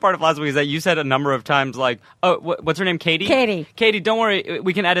 My favorite part of last week is that you said a number of times, like, "Oh, what's her name? Katie. Katie, don't worry.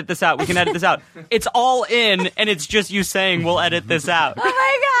 We can edit this out. We can edit this out." It's all in, and it's just you saying, "We'll edit this out." Oh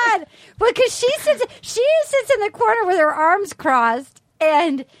my God! Because she sits in the corner with her arms crossed,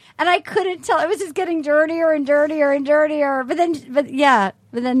 and I couldn't tell. It was just getting dirtier and dirtier and dirtier. But then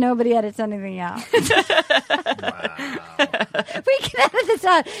nobody edits anything out. Wow. We can edit this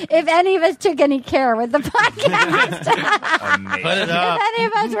out if any of us took any care with the podcast. Amazing. Put it up. If any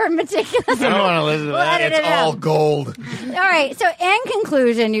of us were meticulous. I don't want to listen to that. It's all gold. All right. So, in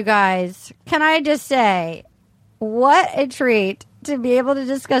conclusion, you guys, can I just say, what a treat to be able to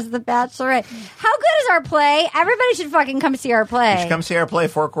discuss The Bachelorette. How good is our play? Everybody should fucking come see our play. You should come see our play,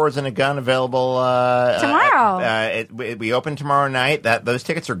 4 Chords and a Gun, available tomorrow. We open tomorrow night. Those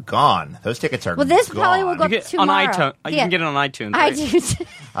tickets are gone. Those tickets are Well, this gone. probably will go up tomorrow. On iTunes. You can get it on iTunes. Right?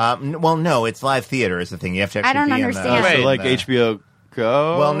 iTunes. Well, no, it's live theater is the thing. You have to actually I don't be understand. So like HBO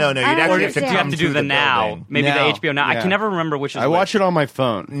Go? Well, no. You'd actually have to come to do to the now. building. Maybe Now. the HBO Now. Yeah. I can never remember which is I watch it on my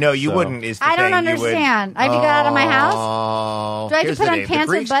phone. No, you so. wouldn't. Is the I don't thing. understand. I have to get out of my house? Do I have to Here's put the on deal. pants The and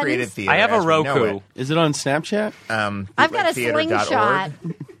Greeks buttons? created theater I have a as we know Roku. it. Is it on Snapchat? I've got a theater.org. slingshot.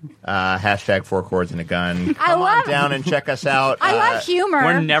 Hashtag 4 chords and a gun. I Come on love- down and check us out. I love humor.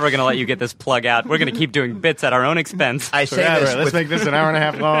 We're never going to let you get this plug out. We're going to keep doing bits at our own expense. I say this Let's with, make this an hour and a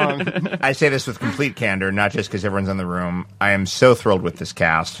half long. I say this with complete candor, not just because everyone's in the room. I am so thrilled with this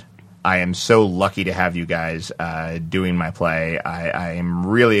cast. I am so lucky to have you guys doing my play. I am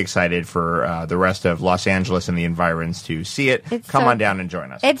really excited for the rest of Los Angeles and the environs to see it. Come on down and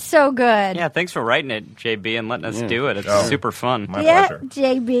join us. It's so good. Yeah, thanks for writing it, JB, and letting us do it. It's super fun. My Yeah, pleasure.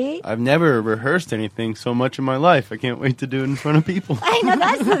 JB. I've never rehearsed anything so much in my life. I can't wait to do it in front of people. I know,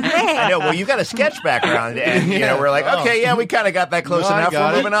 that's the thing. I know. Well, you got a sketch background, and we're like, okay, yeah, we kind of got that close No, I enough.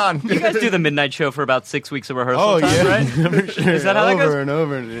 got We're it. moving on. You guys do the midnight show for about 6 weeks of rehearsal Oh, time, yeah. right? For sure. Is that how that over goes? and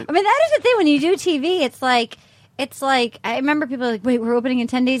over. I mean, that is the thing when you do TV. It's like I remember people are like, wait, we're opening in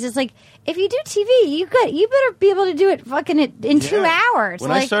 10 days. It's like, if you do TV, you better be able to do it fucking in 2 hours.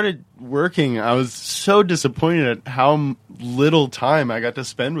 When I started working, I was so disappointed at how little time I got to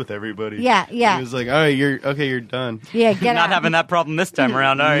spend with everybody. Yeah. It was like, all right, you're done. Yeah, get Not out. having that problem this time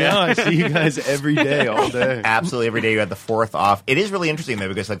around, are you? No, I see you guys every day, all day. Absolutely, every day you had the 4th off. It is really interesting though,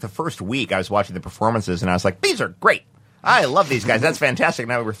 because like the first week I was watching the performances and I was like, these are great. I love these guys. That's fantastic.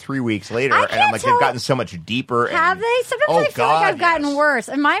 Now we're 3 weeks later, I and I'm can't like, tell- they've gotten so much deeper. Have and, they? Sometimes Oh, I feel God, like I've gotten yes. worse.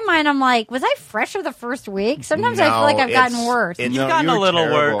 In my mind, I'm like, was I fresher the first week? Sometimes I feel like I've gotten worse. It's, No, You've gotten you a were little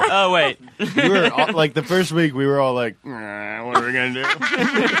terrible. worse. Oh, wait. We were all, like the first week. We were all like, what are we gonna do?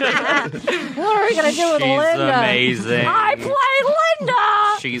 What are we going to do with She's Linda? amazing. I play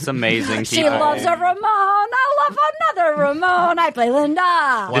Linda. She's amazing. She people. loves a Ramon. I love another Ramon. I play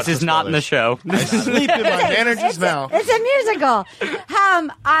Linda. This is not in the show. Sleep in my manager's mouth. It's a musical.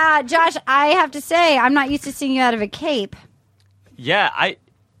 Josh, I have to say, I'm not used to seeing you out of a cape. Yeah,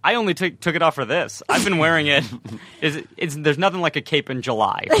 I only took it off for this. I've been wearing it. There's nothing like a cape in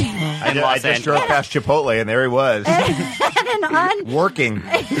July. I just drove past Chipotle, and there he was, working,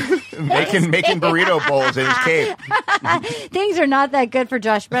 making burrito bowls in his cape. Things are not that good for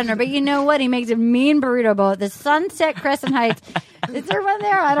Josh Brener, but you know what? He makes a mean burrito bowl at the Sunset Crescent Heights. Is there one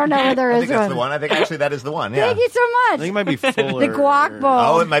there? I don't know where there I is think that's one. the one. I think actually that is the one. Yeah. Thank you so I much. think it might be Fuller. The guac bowl.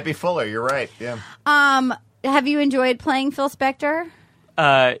 Oh, it might be Fuller. You're right. Yeah. Have you enjoyed playing Phil Spector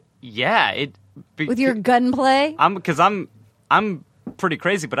Yeah, with your gunplay? I'm pretty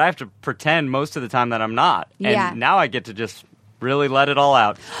crazy, but I have to pretend most of the time that I'm not. Yeah. And now I get to just really let it all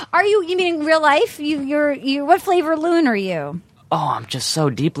out. Are you? You mean in real life? You? What flavor loon are you? Oh, I'm just so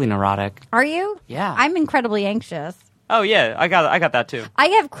deeply neurotic. Are you? Yeah. I'm incredibly anxious. Oh yeah, I got that too. I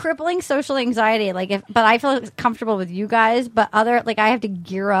have crippling social anxiety. But I feel comfortable with you guys. But I have to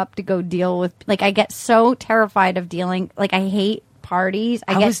gear up to go deal with. I get so terrified of dealing. I hate parties.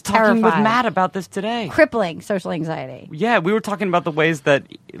 I get was talking terrified. with Matt about this today. Crippling social anxiety. Yeah, we were talking about the ways that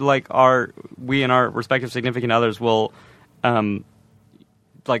we and our respective significant others will sort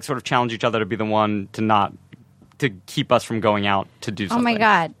of challenge each other to be the one to keep us from going out to do Oh something. my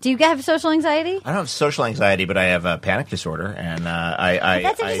God! Do you have social anxiety? I don't have social anxiety, but I have a panic disorder, and I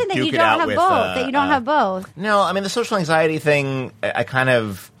That's interesting that duke you it don't out have with, both. That you don't have both. No, I mean the social anxiety thing. I kind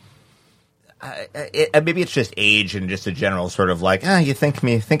of. Maybe it's just age and just a general sort of you think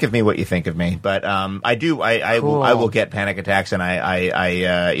of me what you think of me. But I do. I will get panic attacks, and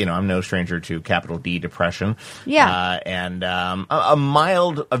I'm no stranger to capital D depression. Yeah. And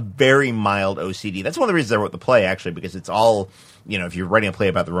a very mild OCD. That's one of the reasons I wrote the play, actually, because it's all. If you're writing a play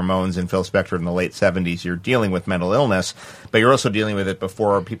about the Ramones and Phil Spector in the late 70s, you're dealing with mental illness, but you're also dealing with it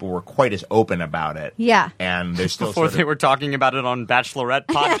before people were quite as open about it. Yeah. And there's still Before they were talking about it on Bachelorette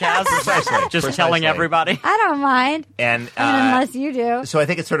podcasts, Precisely. telling everybody. I don't mind. And Unless you do. So I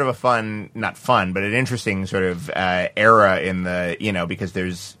think it's sort of a not fun, but an interesting sort of era in the, because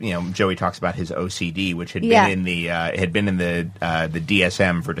there's, Joey talks about his OCD, which had been in the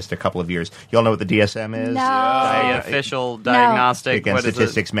DSM for just a couple of years. You all know what the DSM is? No. The official diagnostic. Again, what is it?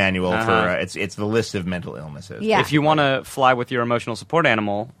 statistics manual for it's the list of mental illnesses. Yeah. If you want to fly with your emotional support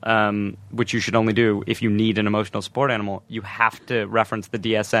animal, which you should only do if you need an emotional support animal, you have to reference the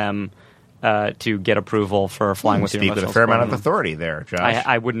DSM to get approval for flying with your Speak emotional with a fair support amount of animal. authority there, Josh.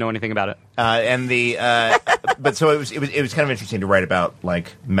 I wouldn't know anything about it. But so it was kind of interesting to write about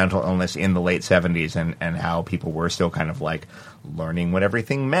mental illness in the late 70s and how people were still kind of learning what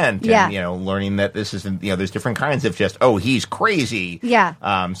everything meant, and learning that this isn't, there's different kinds of just, he's crazy. Yeah.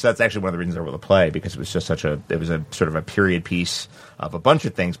 So that's actually one of the reasons I wrote the play, because it was just it was a sort of a period piece of a bunch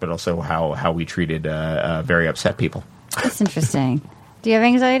of things, but also how we treated very upset people. That's interesting. Do you have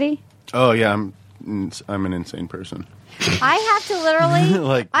anxiety? Oh yeah, I'm an insane person. I have to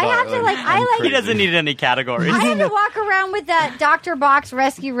literally, I'm He doesn't need any categories. I have to walk around with that Dr. Box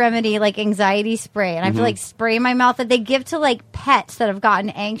Rescue Remedy, like anxiety spray, and I have to like spray my mouth that they give to like pets that have gotten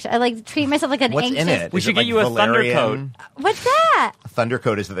anxious. I like treat myself like an What's anxious. in it? We Is should it get like you a thunder valerian? coat. What's that? A thunder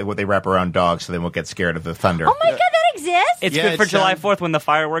coat is what they wrap around dogs so they won't get scared of the thunder. Oh my god, that exists. It's Yeah, good for it's, July um, 4th when the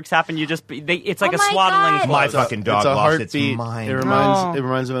fireworks happen. You just it's like Oh a my swaddling God. My cloth. fucking dog it's a lost its heartbeat. mind. It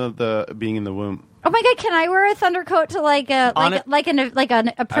reminds them of the being in the womb. Oh my god, can I wear a thunder coat to like a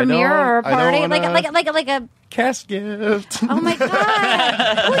a premiere or a I don't party? wanna- Like a Cast gift. oh my god.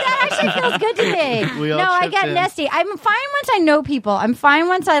 Ooh, that actually feels good to me. We all No, I chipped get in. nesty. I'm fine once I know people. I'm fine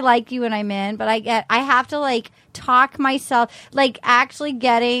once I like you and I'm in, but I have to like talk myself, like actually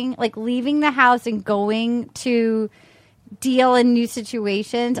getting like leaving the house and going to deal in new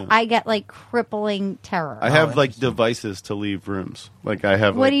situations. I get like crippling terror. I have like devices to leave rooms. Like I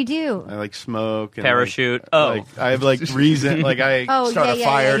have. What like, do you do? I like smoke. And, Parachute. Like, Oh. like, I have like reason. Like I. Oh, Start yeah, a yeah,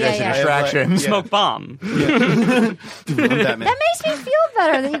 fire yeah, as yeah, a yeah. distraction. Yeah. Smoke bomb. I'm that man. That makes me feel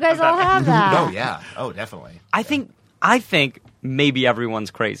better that you guys all have that. Oh yeah. Oh definitely. I think maybe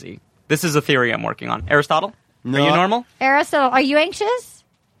everyone's crazy. This is a theory I'm working on. Aristotle, No, are you normal? Aristotle, are you anxious?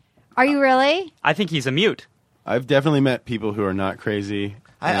 Are you really? I think he's a mute. I've definitely met people who are not crazy.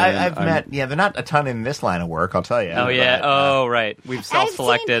 I've met. Yeah, they're not a ton in this line of work. I'll tell you. Oh yeah. But, Oh right. We've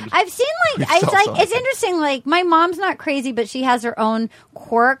self-selected. I've seen like it's interesting. Like my mom's not crazy, but she has her own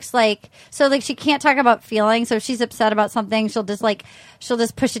quirks. Like so, like she can't talk about feelings. So if she's upset about something, she'll just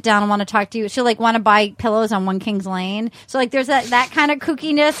push it down and want to talk to you. She'll like want to buy pillows on One Kings Lane. So like there's that kind of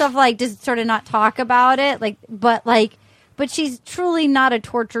kookiness of like just sort of not talk about it. But she's truly not a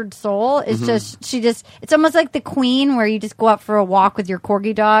tortured soul. It's just it's almost like the Queen, where you just go out for a walk with your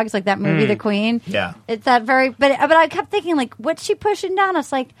corgi dogs, like that movie, The Queen. Yeah. It's that very, but I kept thinking, like, what's she pushing down? I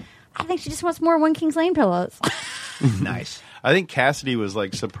was like, I think she just wants more One Kings Lane pillows. Nice. I think Cassidy was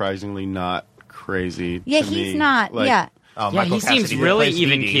like surprisingly not crazy. Yeah, to he's me. not. Like, Yeah. Oh, Yeah, Michael he seems Cassidy, who really plays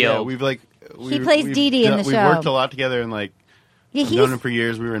even Dee Dee. keeled. Yeah, we've like plays Dee Dee in the we've show. worked a lot together and like Yeah, I've known him for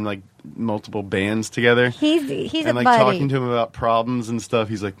years. We were in like multiple bands together. he's and a like buddy. talking to him about problems and stuff.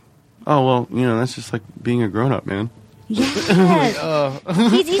 He's like, "Oh well, that's just like being a grown up, man." Yes.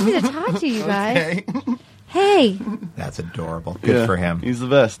 He's easy to talk to, you guys. Hey. That's adorable. Good for him. He's the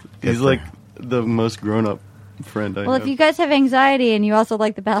best. Good He's for like him. the most grown up friend I Well, have. if you guys have anxiety and you also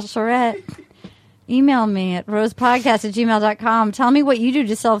like The Bachelorette, email me at rosepodcast@gmail.com. Tell me what you do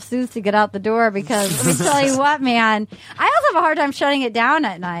to self-soothe to get out the door, because let me tell you what, man. I also have a hard time shutting it down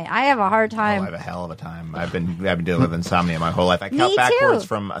at night. I have a hard Oh, time. I have a hell of a time. I've been dealing with insomnia my whole life. I Me count backwards too.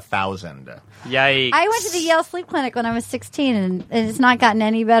 from 1,000. Yikes. I went to the Yale Sleep Clinic when I was 16, and it's not gotten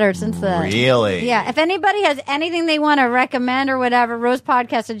any better since then. Really? Yeah. If anybody has anything they want to recommend or whatever,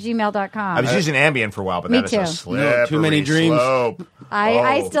 rosepodcast@gmail.com. I was using Ambien for a while, but Me that is too. a slippery too many dreams. slope.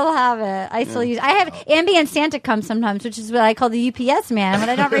 I Oh. still have it. I still use. I have Ambient Santa comes sometimes, which is what I call the UPS man when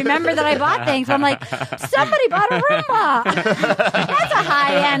I don't remember that I bought things. So I'm like, somebody bought a Roomba. That's a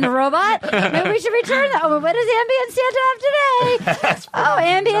high-end robot. Maybe we should return that. Oh, what does Ambient Santa have today? That's Oh,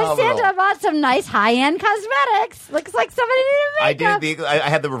 Ambient phenomenal. Santa bought some nice high-end cosmetics. Looks like somebody I needed makeup. did. I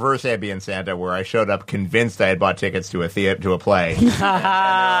had the reverse Ambien Santa, where I showed up convinced I had bought tickets to a play. We don't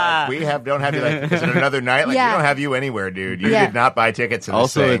have you. Like, is it another night? Like, Yeah. we don't have you anywhere, dude. You Yeah. did not buy tickets. In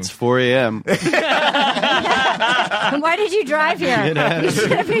also, this thing. it's 4 a.m. Why did you drive here? You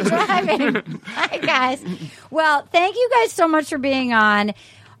shouldn't be driving. Hi, guys. Well, thank you guys so much for being on.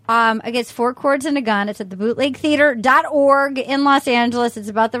 I guess 4 Chords and a Gun. It's at the bootlegtheater.org in Los Angeles. It's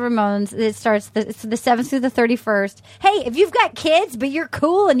about the Ramones. It starts it's the 7th through the 31st. Hey, if you've got kids, but you're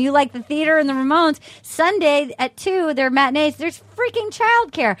cool and you like the theater and the Ramones, Sunday at 2, their matinees, there's freaking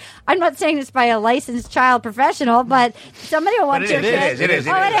childcare. I'm not saying this by a licensed child professional, but somebody will want But your it kids. is, it is, it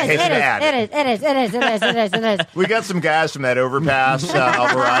Oh, is. it is. It's bad. It is. We got some guys from that overpass,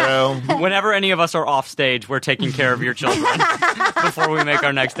 Alvarado. Whenever any of us are off stage, we're taking care of your children before we make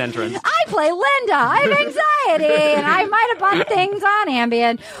our next entrance. I play Linda. I have anxiety, and I might have bought things on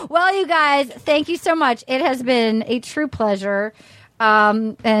Ambien. Well, you guys, thank you so much. It has been a true pleasure.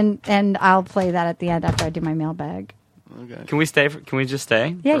 And I'll play that at the end after I do my mailbag. Okay. Can we stay? Can we just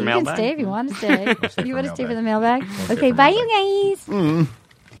stay? Yeah, for you mailbag? can stay if you want to stay. stay You for want to stay for mailbag. the mailbag? stay Okay, for bye, mailbag. you guys.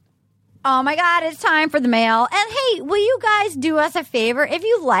 Oh my God, it's time for the mail. And hey, will you guys do us a favor? If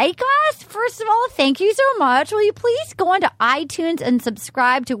you like us, first of all, thank you so much. Will you please go onto iTunes and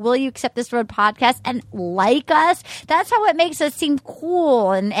subscribe to Will You Accept This Road podcast and like us? That's how it makes us seem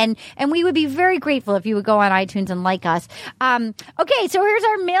cool. And we would be very grateful if you would go on iTunes and like us. Okay, so here's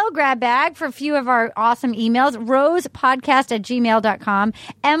our mail grab bag for a few of our awesome emails. rosepodcast@gmail.com.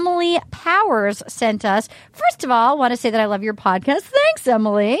 Emily Powers sent us. First of all, I want to say that I love your podcast. Thanks,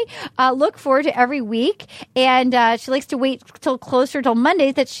 Emily. Look forward to every week, and she likes to wait till closer till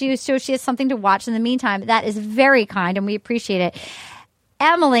Mondays so she has something to watch in the meantime. That is very kind, and we appreciate it.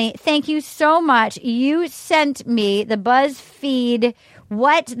 Emily, thank you so much. You sent me the BuzzFeed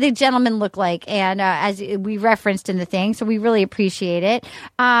what the gentleman looked like, and as we referenced in the thing, so we really appreciate it.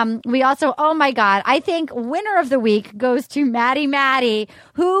 We also, oh my God, I think winner of the week goes to Maddie,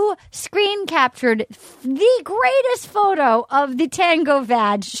 who screen captured the greatest photo of the Tango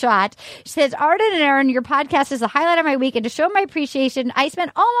Vag shot. She says, Arden and Aaron, your podcast is the highlight of my week, and to show my appreciation, I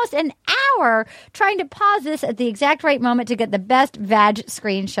spent almost an hour trying to pause this at the exact right moment to get the best Vag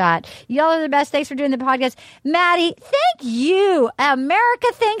screenshot. Y'all are the best. Thanks for doing the podcast. Maddie, thank you. America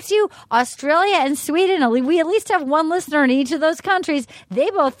thanks you. Australia and Sweden, we at least have one listener in each of those countries. They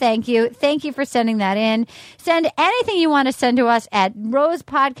both thank you. Thank you for sending that in. Send anything you want to send to us at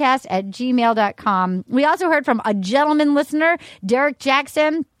rosepodcast@gmail.com. We also heard from a gentleman listener, Derek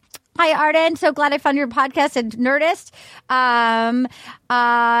Jackson. Hi, Arden. So glad I found your podcast at Nerdist.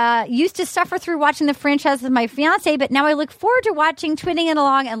 Used to suffer through watching the franchise with my fiance, but now I look forward to watching Twinning It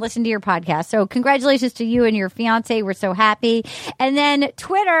Along and listen to your podcast. So congratulations to you and your fiance. We're so happy. And then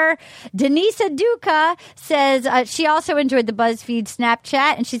Twitter, Denisa Duca says she also enjoyed the BuzzFeed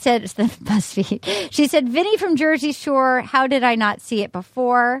Snapchat, and she said, it's the BuzzFeed. She said, Vinny from Jersey Shore, how did I not see it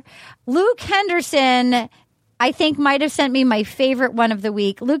before? Luke Henderson, I think, might have sent me my favorite one of the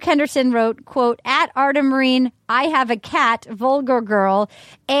week. Luke Henderson wrote, quote, at Arda Marine, I have a cat, vulgar girl,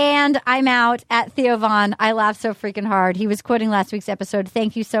 and I'm out at Theo Von. I laughed so freaking hard. He was quoting last week's episode.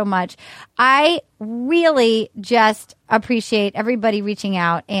 Thank you so much. I really just appreciate everybody reaching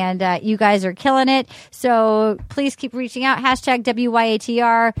out, and you guys are killing it. So please keep reaching out. Hashtag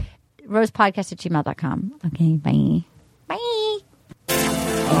WYATR, rosepodcast@gmail.com. Okay, bye. Bye.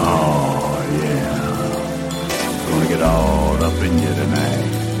 Oh, yeah. Gonna get all up in you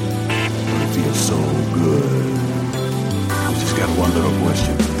tonight. Gonna feel so good. I just got one little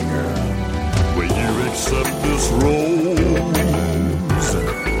question for you, girl. Will you accept this rose?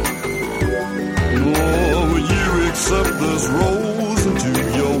 Oh, will you accept this rose into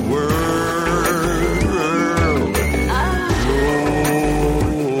your world?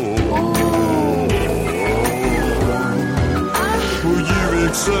 Will you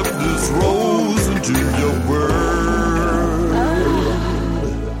accept this rose into your world?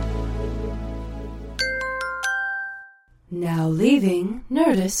 Now leaving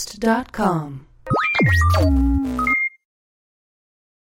Nerdist.com.